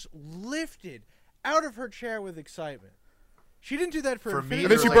 she just lifted out of her chair with excitement. She didn't do that for For me, Infinity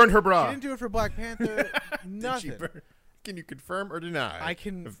and then she like- burned her War. bra. She didn't do it for Black Panther. Nothing. Can you confirm or deny? I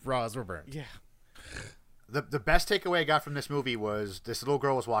can- If bras were burned. Yeah. The best takeaway I got from this movie was this little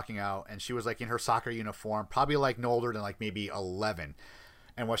girl was walking out, and she was like in her soccer uniform, probably like no older than like maybe 11.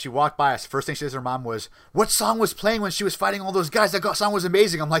 And when she walked by us, first thing she says to her mom was, "What song was playing when she was fighting all those guys? That song was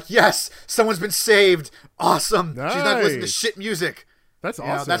amazing." I'm like, "Yes, someo's been saved. Awesome. She's not listening to Nice. shit music." That's You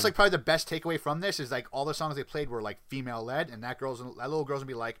know, awesome. that's like probably the best takeaway from this is like all the songs they played were like female led, and that little girl's gonna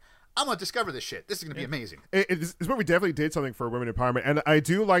be like, "I'm gonna discover this shit. This is gonna be amazing." It's what we definitely did something for women empowerment, and I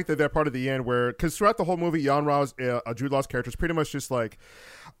do like that part at the end where, because throughout the whole movie, Jan Ra's Jude Law's character is pretty much just like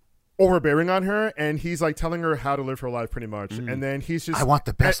overbearing on her, and he's like telling her how to live her life pretty much, and then he's just I want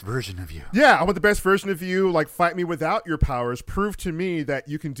the best version of you. yeah, I want the best version of you. Like, fight me without your powers. Prove to me that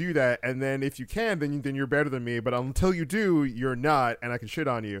you can do that. And then if you can, then you're better than me. But until you do, you're not, and I can shit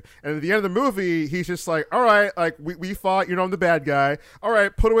on you. And at the end of the movie, he's just like, all right, like, we fought. You know, I'm the bad guy. All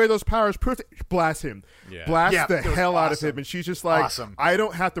right, put away those powers. Blast him. Yeah. Blast Yeah, the it was hell out of awesome. him. And she's just like, Awesome. I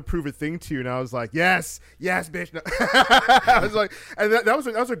don't have to prove a thing to you. And I was like, yes, bitch. No. I was like, and that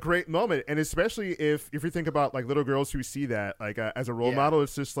was a great moment. And especially if you think about like little girls who see that like as a role Yeah. model,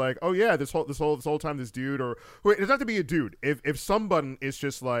 it's just like, oh yeah, this whole time this dude, or wait, it doesn't have to be a dude. If someone is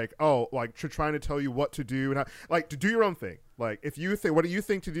just like, oh, like trying to tell you what to do and how, like, to do your own thing. Like, if you think, what do you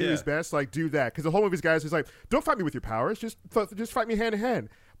think to do Yeah. is best? Like, do that. Because the whole movie's guys is like, don't fight me with your powers. Just fight me hand to hand.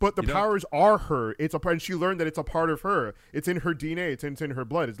 But the powers are her. It's a part, and she learned that it's a part of her. It's in her DNA. It's in her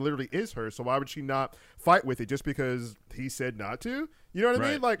blood. It literally is her. So why would she not fight with it just because he said not to? You know what I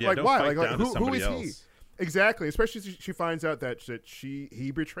mean? Right. Like, Yeah, like don't why? fight Like down to who somebody is he? else. Exactly. Especially she finds out that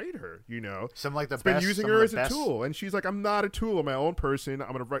he betrayed her. You know, Some like the it's been best. using some of her the as a best- tool, and she's like, I'm not a tool. I'm my own person.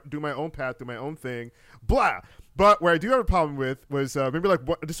 I'm gonna do my own path, do my own thing. Blah. But where I do have a problem with was maybe like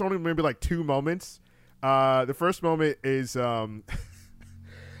just only maybe like two moments. The first moment is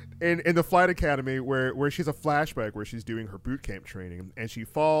in the flight academy where she's a flashback where she's doing her boot camp training and she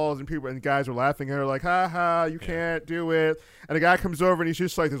falls and people and guys are laughing at her like, ha ha, you can't do it. And a guy comes over and he's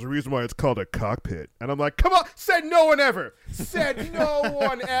just like, there's a reason why it's called a cockpit. And I'm like, come on, said no one ever. Said no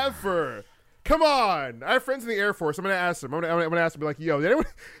one ever. Come on. I have friends in the Air Force. I'm going to ask them. I'm going to ask them, be like, yo,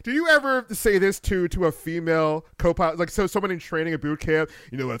 do you ever say this to a female co-pilot? Like, so someone in training at boot camp,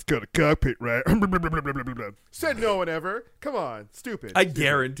 you know, that's got a cockpit, right? Said no one ever. Come on. Stupid. I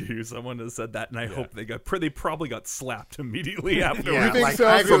guarantee you someone has said that, and I hope they probably got slapped immediately after. Yeah, You think like, so?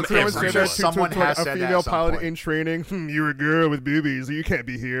 I agree So with someone Chris. said I'm that sure someone to has a said that female at some pilot point. in training. You're a girl with boobies. You can't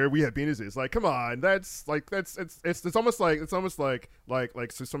be here. We have penises. Like, come on. That's like it's almost like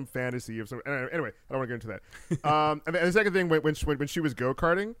so some fantasy of some. Anyway, I don't want to get into that. And the second thing when she was go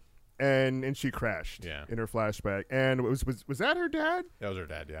karting. And she crashed in her flashback. And was that her dad? That was her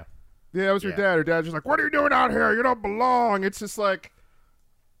dad, yeah. Yeah, it was her Yeah. dad. Her dad's just like, what are you doing out here? You don't belong. It's just like,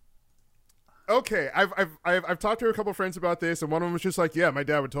 okay, I've talked to a couple friends about this, and one of them was just like, "Yeah, my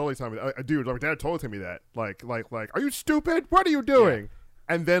dad would totally tell me that. Dude, my dad totally told me that. Like, are you stupid? What are you doing?"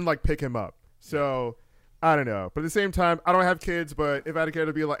 And then like pick him up. So I don't know, but at the same time, I don't have kids. But if I had a kid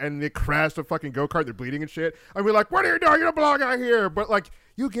to be like, and they crashed a fucking go-kart, they're bleeding and shit, I'd be like, "What are you doing? You don't belong out here." But like,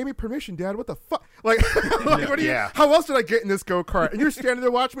 you gave me permission, Dad. What the fuck? Like, like what do you? How else did I get in this go-kart? And you're standing there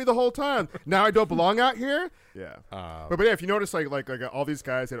watching me the whole time. Now I don't belong out here. Yeah. But yeah, if you notice, like all these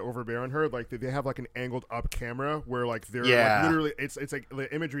guys that overbear on her, like they have like an angled up camera where like they're like literally, it's like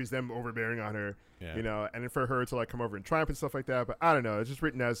the imagery is them overbearing on her. Yeah. You know, and for her to like come over and triumph and stuff like that. But I don't know. It's just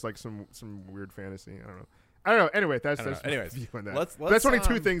written as like some weird fantasy. I don't know. Anyway, that's anyways, view on that. Let's that's only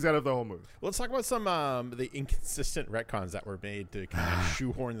two things out of the whole movie. Let's talk about some the inconsistent retcons that were made to kind of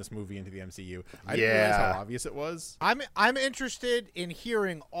shoehorn this movie into the MCU. I didn't realize how obvious it was. I'm interested in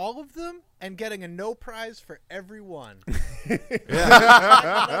hearing all of them and getting a no prize for every one. On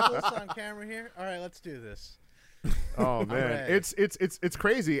camera here. All right, let's do this. Oh man, it's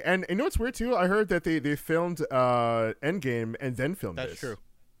crazy. And you know what's weird too? I heard that they filmed Endgame and then filmed this. That's true.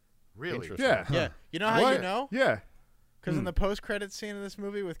 Really? Yeah. Yeah. You know how you know? Yeah. Because in the post-credit scene of this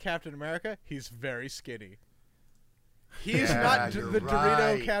movie with Captain America, he's very skinny. He's not the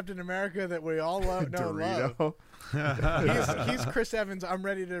Dorito Captain America that we all love. He's Chris Evans. I'm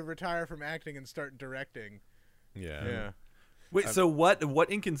ready to retire from acting and start directing. Yeah. Wait, so what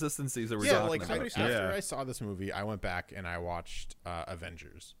inconsistencies are we talking about? After I saw this movie, I went back and I watched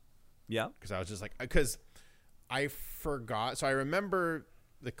Avengers. Yeah. Because I was just like, because I forgot. So I remember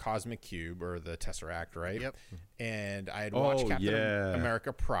the Cosmic Cube or the Tesseract, right? Yep. And I had watched Captain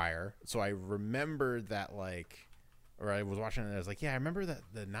America prior. So I remembered that, like, or I was watching it and I was like, yeah, I remember that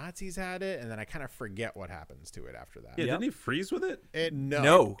the Nazis had it. And then I kind of forget what happens to it after that. Yeah, didn't he freeze with it?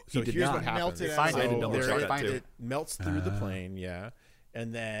 No, So he did here's not. what happens. They find It melts through the plane,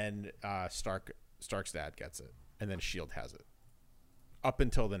 and then Stark's dad gets it, and then S.H.I.E.L.D. has it. Up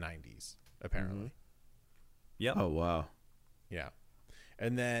until the 90s, apparently. Yeah. Oh, wow. Yeah.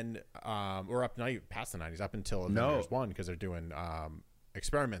 And then, or up, not even past the 90s, up until Avengers 1, because they're doing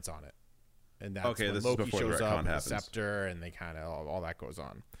experiments on it. And that's when Loki shows up with the scepter, and they kind of, all that goes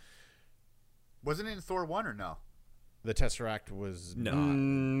on. Wasn't it in Thor 1 or no? The Tesseract was not.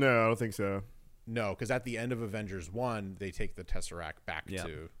 No, I don't think so. No, because at the end of Avengers 1, they take the Tesseract back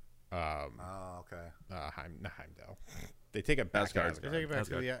to not Heimdall. They take it back to Asgard. They take it back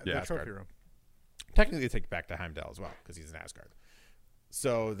to the trophy room. Technically, they take it back to Heimdall as well, because he's in Asgard.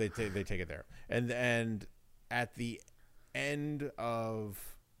 So they take it there. And at the end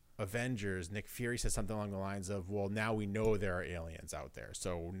of Avengers, Nick Fury says something along the lines of, well, now we know there are aliens out there.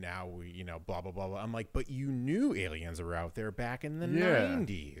 So now we, blah, blah, blah, blah. I'm like, but you knew aliens were out there back in the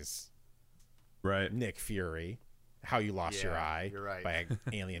 90s. Right. Nick Fury. How you lost your eye by an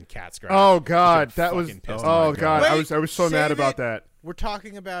alien cat scratch. Oh God, that was. Oh God, Wait, I was so mad about that. We're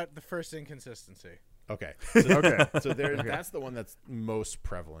talking about the first inconsistency. Okay. Okay. So that's the one that's most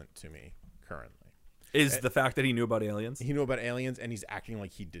prevalent to me currently. Is the fact that he knew about aliens? He knew about aliens, and he's acting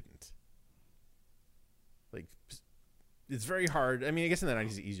like he didn't. Like, it's very hard. I mean, I guess in the 90s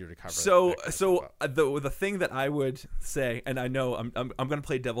it's easier to cover. The thing that I would say, and I know I'm going to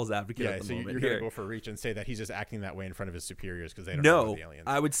play devil's advocate at the moment. You're going to go for a reach and say that he's just acting that way in front of his superiors because they don't know about the aliens.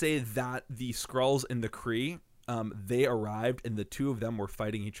 I would say that the Skrulls and the Kree, they arrived and the two of them were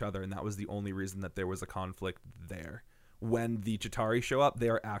fighting each other, and that was the only reason that there was a conflict there. When the Chitauri show up, they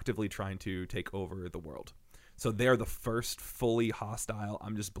are actively trying to take over the world. So they're the first fully hostile,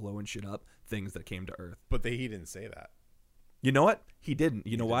 I'm just blowing shit up things that came to Earth. But he didn't say that. You know what? He didn't.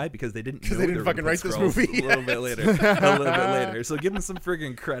 You know why? Because they didn't. Because they didn't fucking write this movie a little bit later. A little bit later. So give them some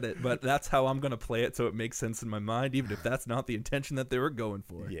friggin' credit. But that's how I'm gonna play it, so it makes sense in my mind, even if that's not the intention that they were going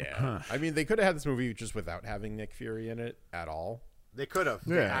for. Yeah. I mean, they could have had this movie just without having Nick Fury in it at all. They could have.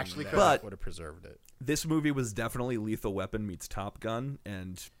 Yeah. They actually could. But would have preserved it. This movie was definitely Lethal Weapon meets Top Gun,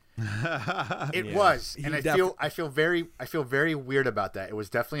 and it was, and I feel very weird about that. It was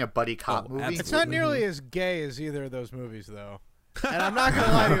definitely a buddy cop movie. Absolutely. It's not nearly as gay as either of those movies, though. And I'm not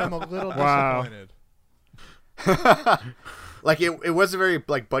gonna lie to you, I'm a little disappointed. Like it was a very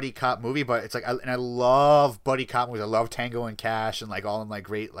like buddy cop movie, but it's like I love buddy cop movies. I love Tango and Cash and like all in like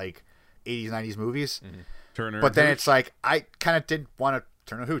great like 80s 90s movies. Mm-hmm. Turner. But then it's like I kind of didn't want to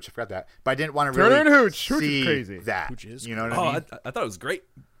Turner Hooch. I forgot that, but I didn't want to really Turner and Hooch. Hooch see is crazy. That Hooch is you know what I mean? I thought it was great.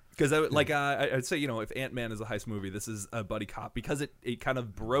 Because I'd say, if Ant-Man is a heist movie, this is a buddy cop because it kind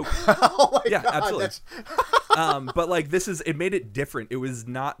of broke. Oh my God, absolutely. But like it made it different. It was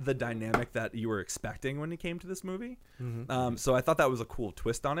not the dynamic that you were expecting when it came to this movie. So I thought that was a cool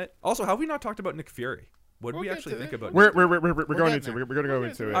twist on it. Also, how have we not talked about Nick Fury? What did We'll we get actually to think that. about? We're going getting into there. we're going to go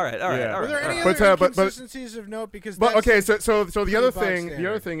into it. All right. Yeah. Were there any But, other but- inconsistencies of note? Because But that's okay, so the pretty other bog thing,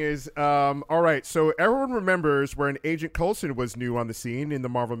 standard. is, all right. So everyone remembers when Agent Coulson was new on the scene in the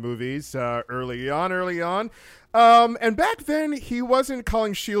Marvel movies early on. And back then he wasn't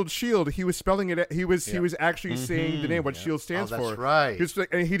calling Shield. He was spelling it. He was actually saying the name, what Shield stands Oh, that's for. right. He was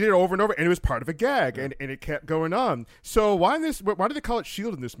like, and he did it over and over, and it was part of a gag, and it kept going on. So why do they call it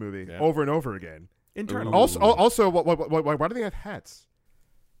Shield in this movie over and over again? Internal. Also, why do they have hats?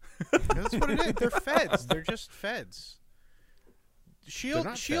 That's what it is. They're feds. They're just feds. Shield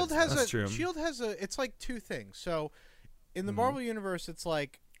not Shield feds, has That's a true. Shield has a. It's like two things. So, in the Marvel universe, it's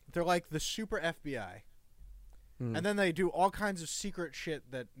like they're like the super FBI, and then they do all kinds of secret shit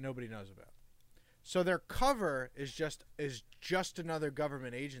that nobody knows about. So their cover is just another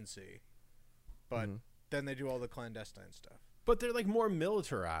government agency, but then they do all the clandestine stuff. But they're like more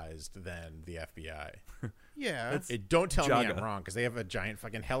militarized than the FBI. Yeah, Don't tell me Jaga. I'm wrong, because they have a giant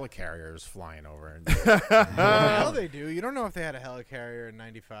fucking helicarriers flying over. And well, they do. You don't know if they had a helicarrier in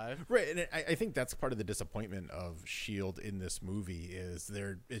 '95. right, and I think that's part of the disappointment of Shield in this movie is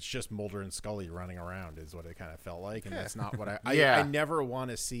it's just Mulder and Scully running around is what it kind of felt like, and that's not what I Yeah. I never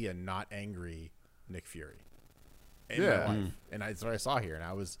want to see a not angry Nick Fury in my Yeah. life, and that's what I saw here, and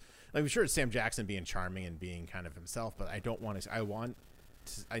I was like, I'm sure it's Sam Jackson being charming and being kind of himself, but I don't want to.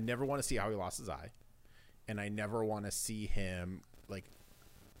 I never want to see how he lost his eye. And I never want to see him like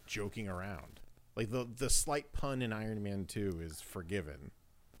joking around. Like the slight pun in Iron Man 2 is forgiven,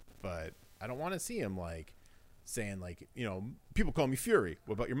 but I don't want to see him like saying like, people call me Fury.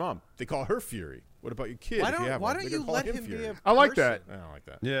 What about your mom? They call her Fury. What about your kid? Why if you have don't one? you They're gonna call let him Fury. be a? I like person? that. I don't like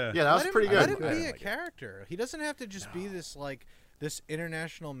that. Yeah. Yeah, that was Let him- pretty Let good. him I be a like it. character. He doesn't have to just be this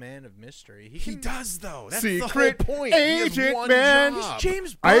international man of mystery. He can- does though. That's Secret the whole point. He has agent, one man. job. He's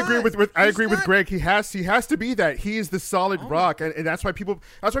James I Bond. agree with He's not- Greg. He has to be that. He is the solid rock, and that's why people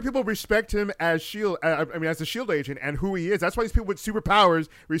respect him as Shield. As the Shield agent and who he is. That's why these people with superpowers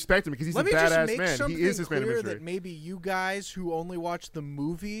respect him because he's Let a me just badass make man. something He is this man of clear mystery. that maybe you guys who only watch the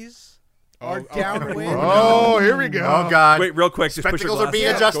movies are downwind. Oh, here we go. Oh God! Wait, real quick. Just push your Spectacles are being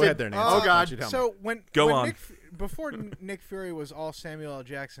glasses. adjusted. Go ahead there, Nancy. Oh Why God! don't you tell me? So when Go when on. before Nick Fury was all Samuel L.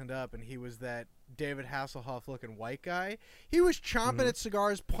 Jacksoned up and he was that David Hasselhoff looking white guy, he was chomping at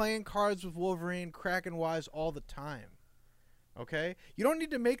cigars, playing cards with Wolverine, cracking wise all the time. Okay? You don't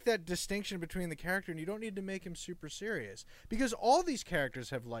need to make that distinction between the character, and you don't need to make him super serious because all these characters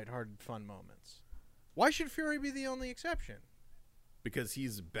have lighthearted fun moments. Why should Fury be the only exception? Because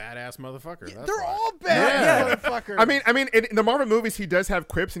he's a badass motherfucker. That's They're why. all bad Yeah. motherfuckers. I mean, in the Marvel movies, he does have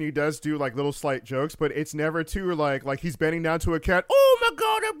quips and he does do like little slight jokes, but it's never too like he's bending down to a cat. Oh my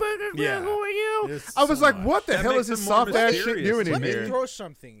God, Yeah. who are you? It's I was so like, much. what the That hell makes is this him more soft ass shit mysterious doing to in Let me here? throw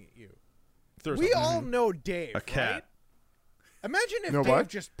something at you. Throw We something. all know Dave, A cat. right? Imagine if Know Dave what?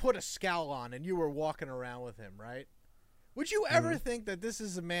 just put a scowl on and you were walking around with him, right? Would you ever think that this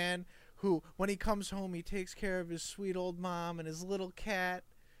is a man who, when he comes home, he takes care of his sweet old mom and his little cat,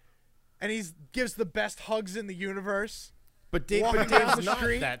 and he gives the best hugs in the universe? But walking down Dave's the not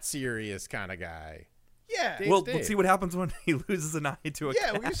street? that serious kind of guy. Yeah. Dave- Well, Dave. let's see what happens when he loses an eye to a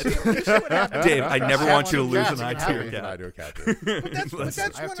Yeah, cat. we see what happens. Dave, I never I want have you to two lose cats. an eye It to can your happen. I cat. do a cat. But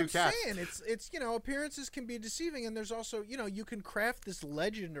that's I have what two I'm cats. saying. It's appearances can be deceiving, and there's also you can craft this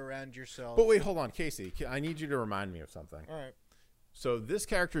legend around yourself. But wait, hold on, Casey. I need you to remind me of something. All right. So this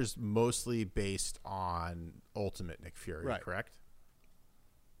character is mostly based on Ultimate Nick Fury, Right. correct?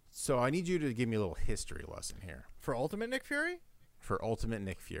 So I need you to give me a little history lesson here For Ultimate Nick Fury? for Ultimate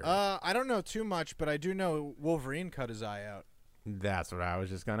Nick Fury. I don't know too much, but I do know Wolverine cut his eye out. That's what I was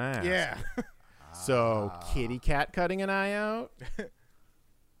just gonna ask. Yeah. So kitty cat cutting an eye out,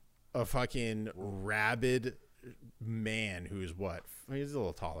 a fucking rabid man who's what? He's a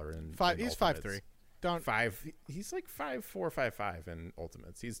little taller in He's Ultimates. 5'3". Don't. He's like 5'4", 5'5" in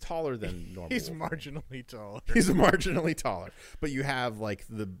Ultimates. He's taller than normal. He's Wolverine. marginally tall. He's marginally taller. But you have like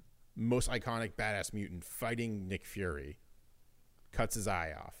the most iconic badass mutant fighting Nick Fury, cuts his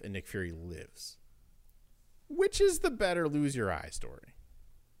eye off, and Nick Fury lives. Which is the better lose your eye story?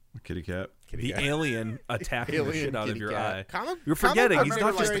 Kitty cat. Kitty The cat. alien attacking the Alien shit out of kitty your cat. eye. Comic, You're forgetting, comic he's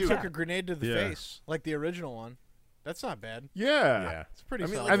book not just Fury a took cat. a grenade to the Yeah. face, like the original one. That's not bad. Yeah. It's pretty. I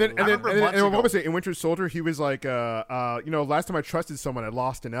mean, solid And then, movie. and then, remember and then months and ago- what was it in Winter Soldier? He was like, last time I trusted someone, I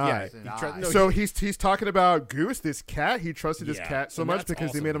lost an eye. An he eye. tried- no, So he's talking about Goose, this cat. He trusted his Yeah, cat so and much that's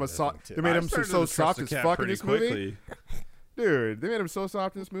because they also made him a another soft. thing, They too. made I him started so to trust soft the as cat fuck in pretty this movie. quickly. Dude, they made him so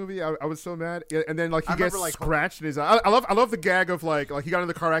soft in this movie. I was so mad. Yeah, and then like he I gets remember, like, scratched in his eye. I love the gag of like he got in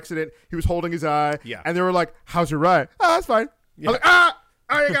the car accident. He was holding his eye. Yeah. And they were like, "How's your eye?" "Oh, that's fine." I was like, "Ah."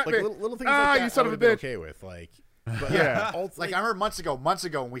 Oh, you got Like me. little things Ah, like that you son I of a would've been bitch. okay with. Like, but Yeah. Like I remember months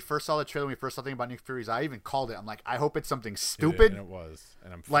ago when we first saw the trailer, when we first saw something about Nick Fury's eye, I even called it. I'm like, I hope it's something stupid. And it was.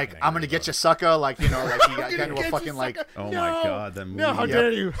 And I'm Like fucking I'm gonna angry get about you, it. sucker. Like you know, like he got into a Get you, fucking like. sucker. Oh No. my god, that movie. No, how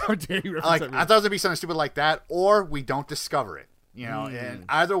dare you? How dare you? reference Like that I thought it was gonna be something stupid like that, or we don't discover it. You know, and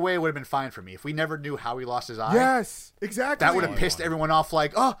either way would have been fine for me. If we never knew how he lost his eye, Yes, exactly. that would have pissed everyone off.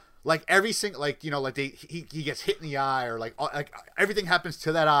 Like, oh, like every single, like you know, like he gets hit in the eye, or like everything happens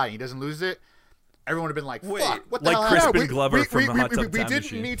to that eye, and he doesn't lose it. Everyone would have been like, Wait, fuck, what the like hell Crispin happened? Glover from the Hot Tub we Time didn't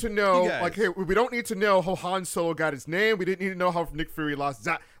Machine. need to know, You guys. like, hey, we don't need to know how Han Solo got his name. We didn't need to know how Nick Fury lost his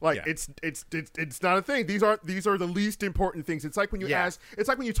eye. Like, Yeah. it's not a thing. These are the least important things. It's like when you Yeah. it's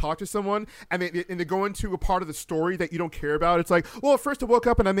like when you talk to someone and they go into a part of the story that you don't care about. It's like, well, first I woke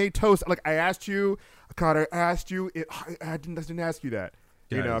up and I made toast. Like, I asked you, God, I asked you. I didn't ask you that.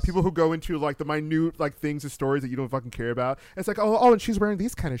 You know, Guys. people who go into like the minute like things and stories that you don't fucking care about. It's like, oh, and she's wearing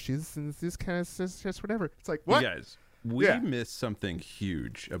these kind of shoes and this kind of just whatever. It's like, what? You guys, we Yeah. missed something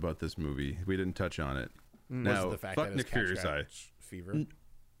huge about this movie. We didn't touch on it. Was Now, it the fact fuck that Nick it's cat Fury's eye. scratch fever.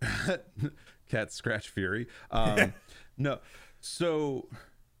 Cat scratch fury. No. So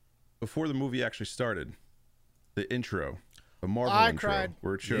before the movie actually started, the intro, the Marvel I intro, cried.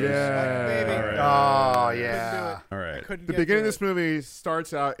 where it shows. Yeah. Baby. All right. Oh Couldn't do yeah. it. All right. Couldn't The get beginning of to this movie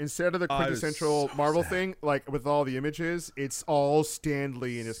starts out, instead of the I was quintessential so Marvel sad. thing, like with all the images, it's all Stan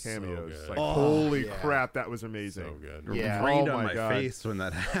Lee in his So cameos. good. Like, Oh, holy yeah. crap, that was amazing. So good. It Yeah. rained Oh on my my God. face when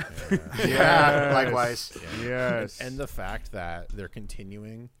that happened. Yeah. Yes. Likewise. Yes. And the fact that they're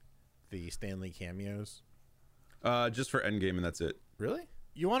continuing the Stanley cameos. Just for Endgame, and that's it. Really?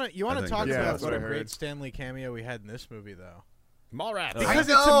 You want to I think talk that's- Yeah, about that's what what a I great heard. Stanley cameo we had in this movie, though? Mallrats. Because I it's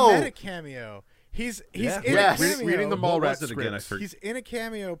know. a meta cameo. He's Yeah. in Yes. a Re- cameo. reading the What Mallrats was it again? I scripts. forget. He's in a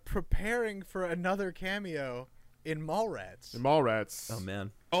cameo preparing for another cameo in Mallrats. The Mallrats. Oh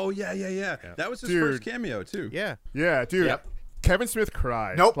man. Oh yeah. That was his Dude. first cameo too. Yeah. Yeah, dude. Yep. Kevin Smith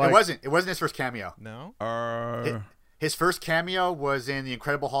cried. Nope, Like, it wasn't. It wasn't his first cameo. No. His first cameo was in the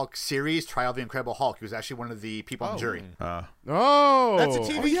Incredible Hulk series, Trial of the Incredible Hulk. He was actually one of the people on the jury. Oh. That's a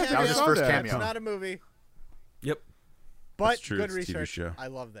TV oh, yeah, cameo. I That was his saw first that. cameo. It's not a movie, Yep. but true, good it's a TV research. show. I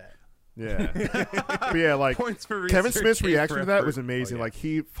love that. Yeah. But yeah, like, Points for Kevin research, Smith's A reaction for to that effort. was amazing. Like,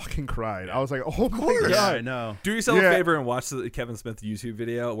 he fucking cried. I was like, oh my course. God. Yeah, I know. Do yourself Yeah. a favor and watch the Kevin Smith YouTube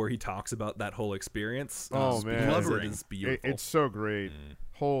video where he talks about that whole experience. Oh, man. because Blubbering. it is beautiful. It's so great.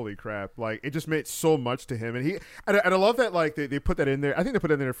 Holy crap! Like, it just meant so much to him, and I love that. Like, they put that in there. I think they put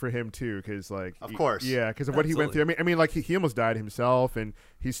that in there for him too, because like, Of course. yeah, because of what he went through. I mean, like he almost died himself, and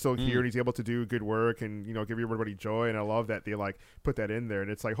he's still here, and he's able to do good work, and give everybody joy. And I love that they like put that in there, and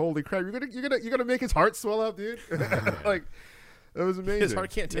it's like, holy crap, you're gonna make his heart swell up, dude. Like, that was amazing. His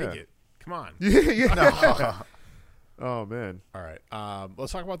heart can't take Yeah. it. Come on. Yeah. Oh man. All right.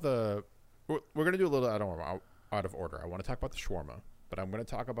 Let's talk about the. We're gonna do a little out of order. I want to talk about the shawarma, but I'm gonna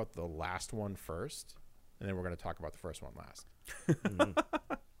talk about the last one first, and then we're gonna talk about the first one last.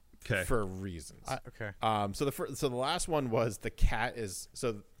 Okay. For reasons. Okay. So the last one was the cat is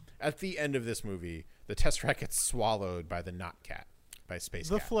so at the end of this movie, the Tesseract gets swallowed by the not cat, by Space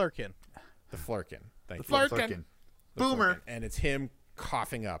The Cat. Flurkin. The Flurkin. Thank you. Flurkin. The Boomer. Flurkin. And it's him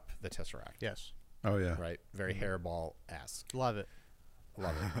coughing up the Tesseract. Yes. Oh yeah. Right? Very hairball-esque. Love it.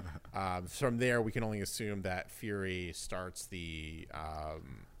 Love it. From there, we can only assume that Fury starts the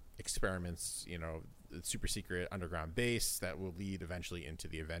experiments, the super secret underground base that will lead eventually into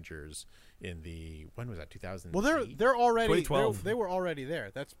the Avengers in the, when was that, 2000? Well, they're already 2012. they were already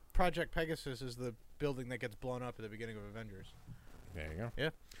there. That's Project Pegasus is the building that gets blown up at the beginning of Avengers. There you go.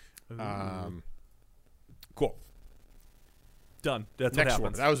 Yeah. Cool. Done. That's Next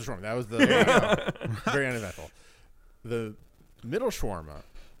what shawarma. happens. That was the shawarma. That was the very uneventful. The middle shawarma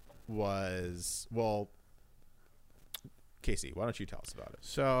was, well, Casey, why don't you tell us about it?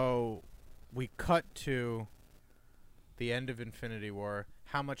 So we cut to the end of Infinity War.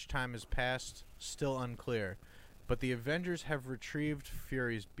 How much time has passed? Still unclear. But the Avengers have retrieved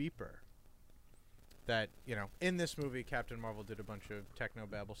Fury's beeper. That, in this movie, Captain Marvel did a bunch of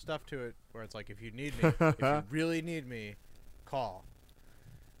technobabble stuff to it, where it's like, if you need me, if you really need me, call.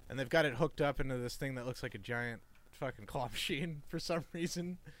 And they've got it hooked up into this thing that looks like a giant fucking claw machine for some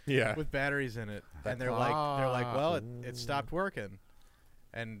reason. Yeah. With batteries in it. And they're like, well, it stopped working.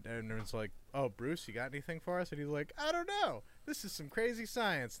 And everyone's like, oh, Bruce, you got anything for us? And he's like, I don't know. This is some crazy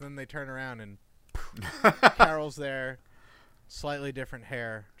science. And then they turn around and Carol's there. Slightly different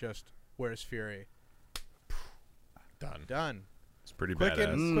hair. Just, where's Fury? Done. It's pretty Quick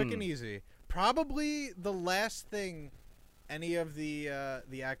badass. quick and easy. Probably the last thing any of the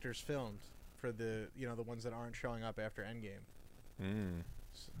actors filmed for the the ones that aren't showing up after Endgame.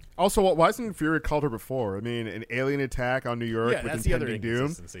 Also, why hasn't Fury called her before? I mean, an alien attack on New York Yeah, with that's the other impending doom.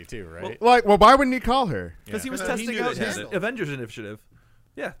 inconsistency too, right? Well, why wouldn't he call her? Because he was Because he testing knew out they his had it. Avengers initiative.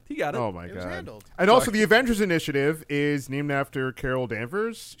 Yeah, he got it. Oh my It was god! handled. And also, the Avengers Initiative is named after Carol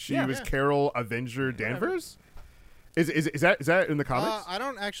Danvers. She Yeah. was Yeah. Carol Avenger Danvers. Is that in the comics? I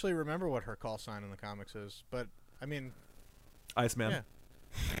don't actually remember what her call sign in the comics is, but I mean, Iceman. yeah.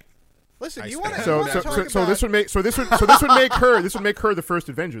 Listen, you Iceman. want to So this would make her the first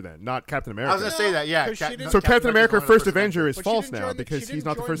Avenger then, not Captain America. I was gonna say that. Yeah. 'Cause she didn't- so Captain America, America's one of first the Avenger, is But she false didn't now join the- because she he's didn't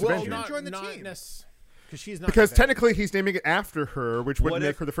not the join first the- Avenger. Well, join the team. Because she's not. Because the technically he's naming it after her, which would What make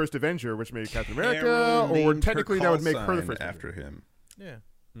if her the first Avenger, which made Captain America, Carol or named her technically that would call make her the sign first after Avenger. him. yeah,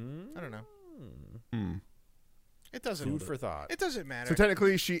 I don't know. Hmm. It doesn't. food for thought. It doesn't matter. So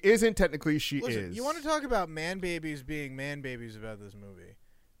technically she isn't. Technically she Listen, is. you want to talk about man babies being man babies about this movie?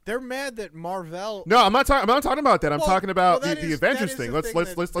 They're mad that Marvel. No, I'm not talking. I'm not talking about that. I'm Well, talking about well, the that is- Avengers that is thing. the Let's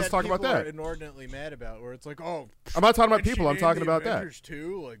that talk about people are that. inordinately mad about, where it's like, oh, I'm not talking about and she people. I'm named talking the about that. Avengers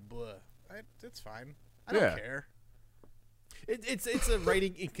too. Like, blah. It's fine. I don't Yeah. care. It's a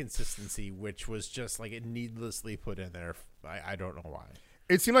writing inconsistency, which was just like it needlessly put in there. I don't know why.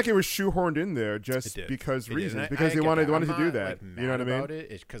 It seemed like it was shoehorned in there It just did. because It did. reasons. And Because I they get wanted that. I'm to do not, that. like, You know what I mean? About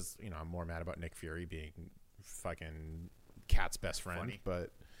it. It's because I'm more mad about Nick Fury being fucking Cat's best friend. Funny.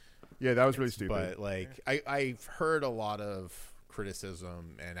 But Yeah, that was really stupid. But like I've heard a lot of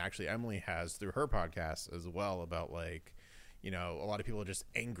criticism, and actually Emily has through her podcast as well, about like, you know, a lot of people are just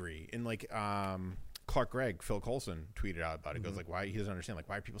angry, and like Clark Gregg, Phil Coulson tweeted out about it. Goes like, why he doesn't understand, like,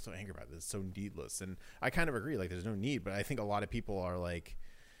 why are people so angry about this? It's so needless. And I kind of agree, like there's no need, but I think a lot of people are like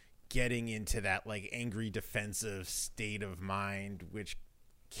getting into that like angry defensive state of mind, which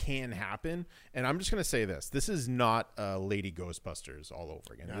can happen. And I'm just gonna say this is not Lady Ghostbusters all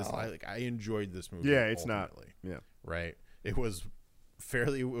over again. I enjoyed this movie. Yeah, it's not. ultimately, Yeah. right. It was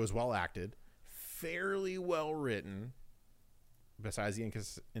well acted, fairly well written, besides the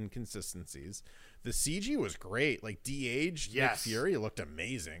inconsistencies. The CG was great, like de-aged Yes. Nick Fury looked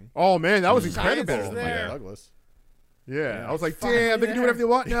amazing. Oh man, that was Science incredible. is Michael there. Douglas. Yeah, I was like, Finally damn, they can do there. whatever they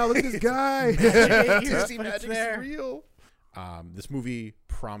want now. Look at this guy. Disney But it's magic's there. real. This movie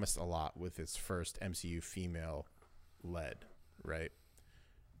promised a lot with its first MCU female led, right?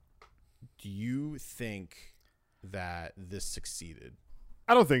 Do you think that this succeeded?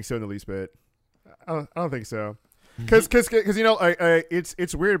 I don't think so in the least bit. I don't think so. Because you know,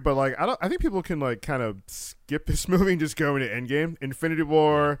 it's weird, but like I think people can like kind of skip this movie and just go into Endgame, Infinity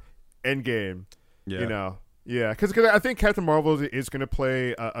War, Endgame. Yeah. You know, yeah, because I think Captain Marvel is going to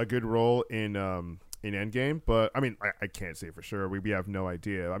play a good role in Endgame, but I mean I can't say for sure. We have no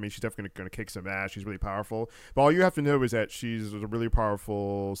idea. I mean, she's definitely going to kick some ass. She's really powerful, but all you have to know is that she's a really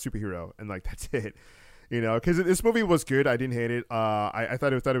powerful superhero, and like that's it. You know, because this movie was good. I didn't hate it. I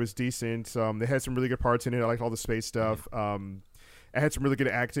thought it was decent. They had some really good parts in it. I liked all the space stuff. It had some really good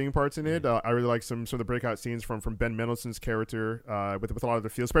acting parts in it. I really liked some of the breakout scenes from Ben Mendelsohn's character with a lot of the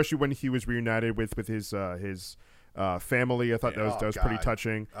feel, especially when he was reunited with his family. I thought that was pretty God.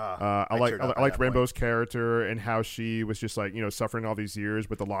 touching. I I teared up at liked that Rambo's character and how she was just like, you know, suffering all these years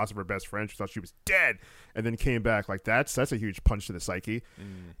with the loss of her best friend. She thought she was dead, and then came back. Like that's a huge punch to the psyche.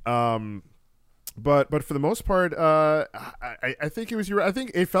 But for the most part, I think I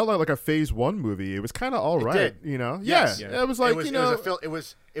think it felt like a Phase 1 movie. It was kind of all right, did. you know. Yes. Yeah, it was like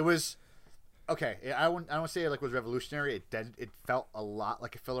it was okay. I won't say it like was revolutionary. It felt a lot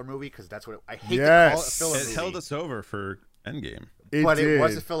like a filler movie because that's what I hate to call it a Yes. filler It movie. held us over for Endgame. it But did. it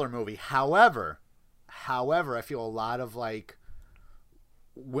was a filler movie. However, I feel a lot of like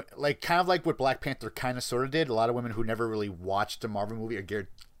kind of like what Black Panther kind of sort of did. A lot of women who never really watched a Marvel movie or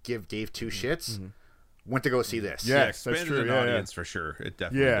give Dave two shits went to go see this. Yeah. Yes, that's expanded true, an yeah, audience for sure. It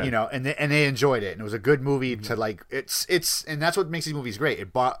definitely Yeah. did. You know, and they enjoyed it, and it was a good movie to like. It's and that's what makes these movies great.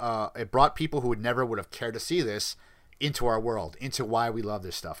 It brought people who would have cared to see this into our world, into why we love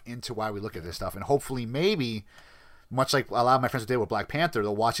this stuff, into why we look at this stuff, and hopefully maybe, much like a lot of my friends did with Black Panther,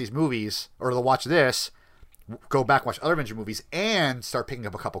 they'll watch these movies or they'll watch this, go back watch other Avenger movies, and start picking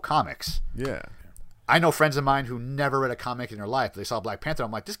up a couple comics. Yeah. I know friends of mine who never read a comic in their life. They saw Black Panther.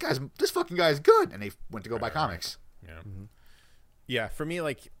 I'm like, this fucking guy is good, and they went to go buy comics. Yeah. Yeah, for me,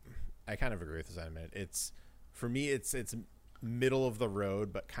 like, I kind of agree with this sentiment. For me, it's middle of the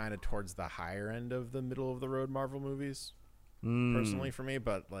road, but kind of towards the higher end of the middle of the road Marvel movies, personally for me.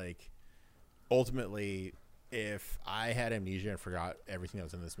 But like, ultimately, if I had amnesia and forgot everything that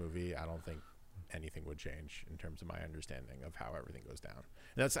was in this movie, I don't think anything would change in terms of my understanding of how everything goes down.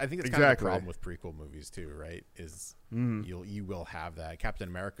 And I think it's kind of the Exactly. problem with prequel movies too, right? Is you will have that. Captain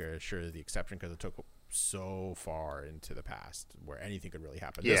America is sure the exception because it took so far into the past where anything could really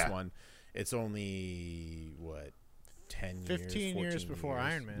happen. Yeah. This one, it's only what 10 15 years, years 14 before years?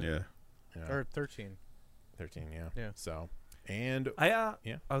 Iron Man. Yeah. Yeah. Or 13. 13, yeah. Yeah. So, and I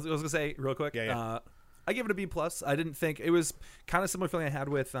Yeah. was gonna say real quick. Yeah. I give it a B plus. I didn't think it was kind of similar feeling I had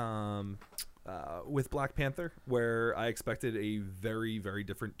with Black Panther, where I expected a very very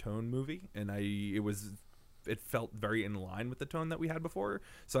different tone movie, and it felt very in line with the tone that we had before.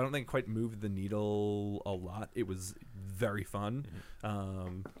 So I don't think it quite moved the needle a lot. It was very fun.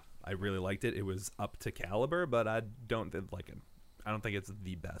 I really liked it. It was up to caliber, but I don't think it's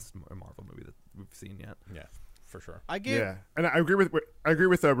the best Marvel movie that we've seen yet. yeah, for sure. I give Yeah, and I agree with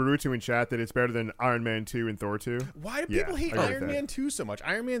Barutu in chat that it's better than Iron Man 2 and Thor 2. Why do Yeah, people hate I agree with Iron that. Man 2 so much?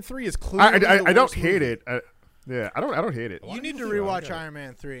 Iron Man 3 is clearly I don't hate it. I don't hate it. lot you of need to people do. I rewatch get it. Iron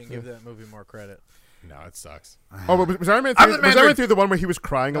Man 3 and give that movie more credit. No, it sucks. Oh, but was Iron Man 3? I'm the Was Iron Man Mandarin. 3 the one where he was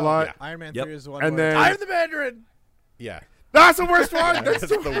crying a lot? yeah. Iron Man Yep. 3 is the one And where then- I'm the Mandarin. Yeah, That's the worst one. That's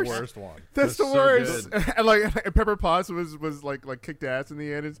that's the worst. worst one. That's the so worst. good. And like Pepper Potts was like kicked ass in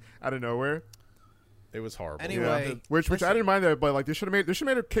the end. It's out of nowhere. It was horrible. Anyway, Yeah. Which I listen. didn't mind that, but like they should have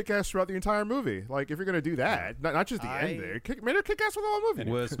made her kick ass throughout the entire movie. Like if you're gonna do that, not just the end there, made her kick ass for the whole movie.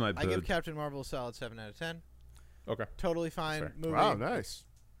 Where's my I give bird? Captain Marvel a solid 7 out of 10. Okay. Totally fine Fair. movie. Wow, nice.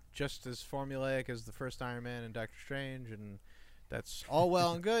 Just as formulaic as the first Iron Man and Doctor Strange, and that's all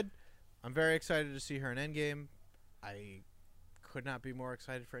well and good. I'm very excited to see her in Endgame. I could not be more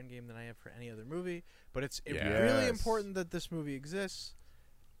excited for Endgame than I am for any other movie. But it's really Yes. important that this movie exists,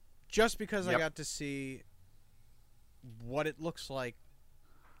 just because I Yep. got to see what it looks like.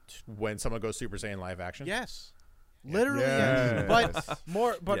 When someone goes Super Saiyan live action. Yes, literally, yes. Yes. But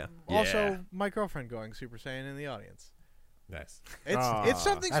more, but Yeah. also Yeah. my girlfriend going Super Saiyan in the audience. Nice. It's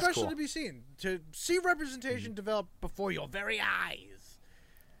something That's special cool. to be seen, to see representation develop before your very eyes.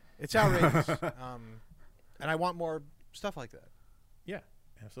 It's outrageous, and I want more stuff like that. Yeah,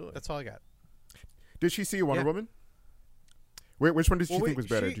 absolutely. That's all I got. Did she see Wonder Yeah. Woman? Which one did she think was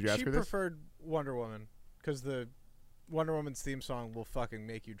better? She, Did you ask she her this? preferred Wonder Woman because the Wonder Woman's theme song will fucking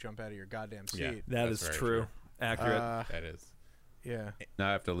make you jump out of your goddamn seat. Yeah. That That's is very true. true. Accurate. that is. Yeah. Now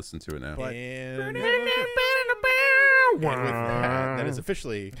I have to listen to it now. But- And with that is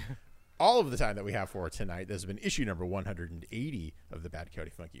officially all of the time that we have for tonight. This has been issue number 180 of the Bad Coyote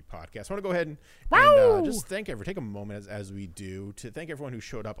Funky podcast. I want to go ahead and just take a moment as we do to thank everyone who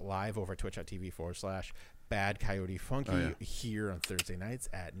showed up live over at twitch.tv/Bad Coyote Funky Oh, yeah. here on Thursday nights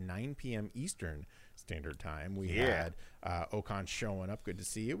at 9 p.m. Eastern Standard Time. We Yeah. had Okan showing up. Good to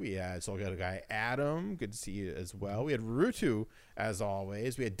see you. We had Soul Guy guy Adam. Good to see you as well. We had Rutu as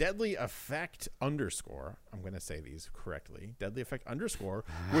always. We had Deadly Effect _ I'm going to say these correctly. Deadly Effect _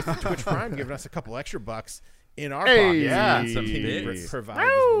 with Twitch Prime giving us a couple extra bucks in our Hey. pockets. Yeah. To continue to Bits. provide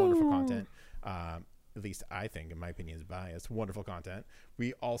this wonderful content. At least I think, in my opinion, is biased. Wonderful content.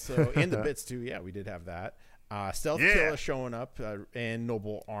 We also, in the bits too, yeah, we did have that. Stealth Yeah. Killer showing up and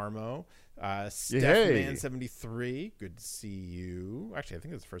Noble Armo. Hey. Stephman73, good to see you. Actually, I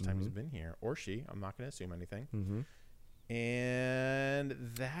think it's the first time he's been here, or she. I'm not going to assume anything. And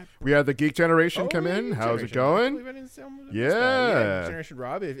that. We had the Geek Generation come Oh, in. Geek How's it Generation. I can't going? believe I didn't say almost missed Yeah. that. Geek Generation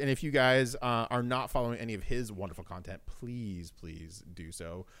Rob. And if you guys are not following any of his wonderful content, please do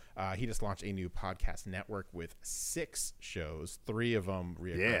so. He just launched a new podcast network with 6 shows, 3 of them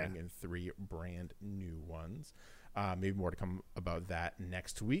reoccurring and 3 brand new ones. Maybe more to come about that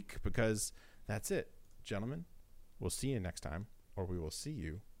next week, because that's it, gentlemen. We'll see you next time, or we will see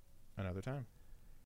you another time.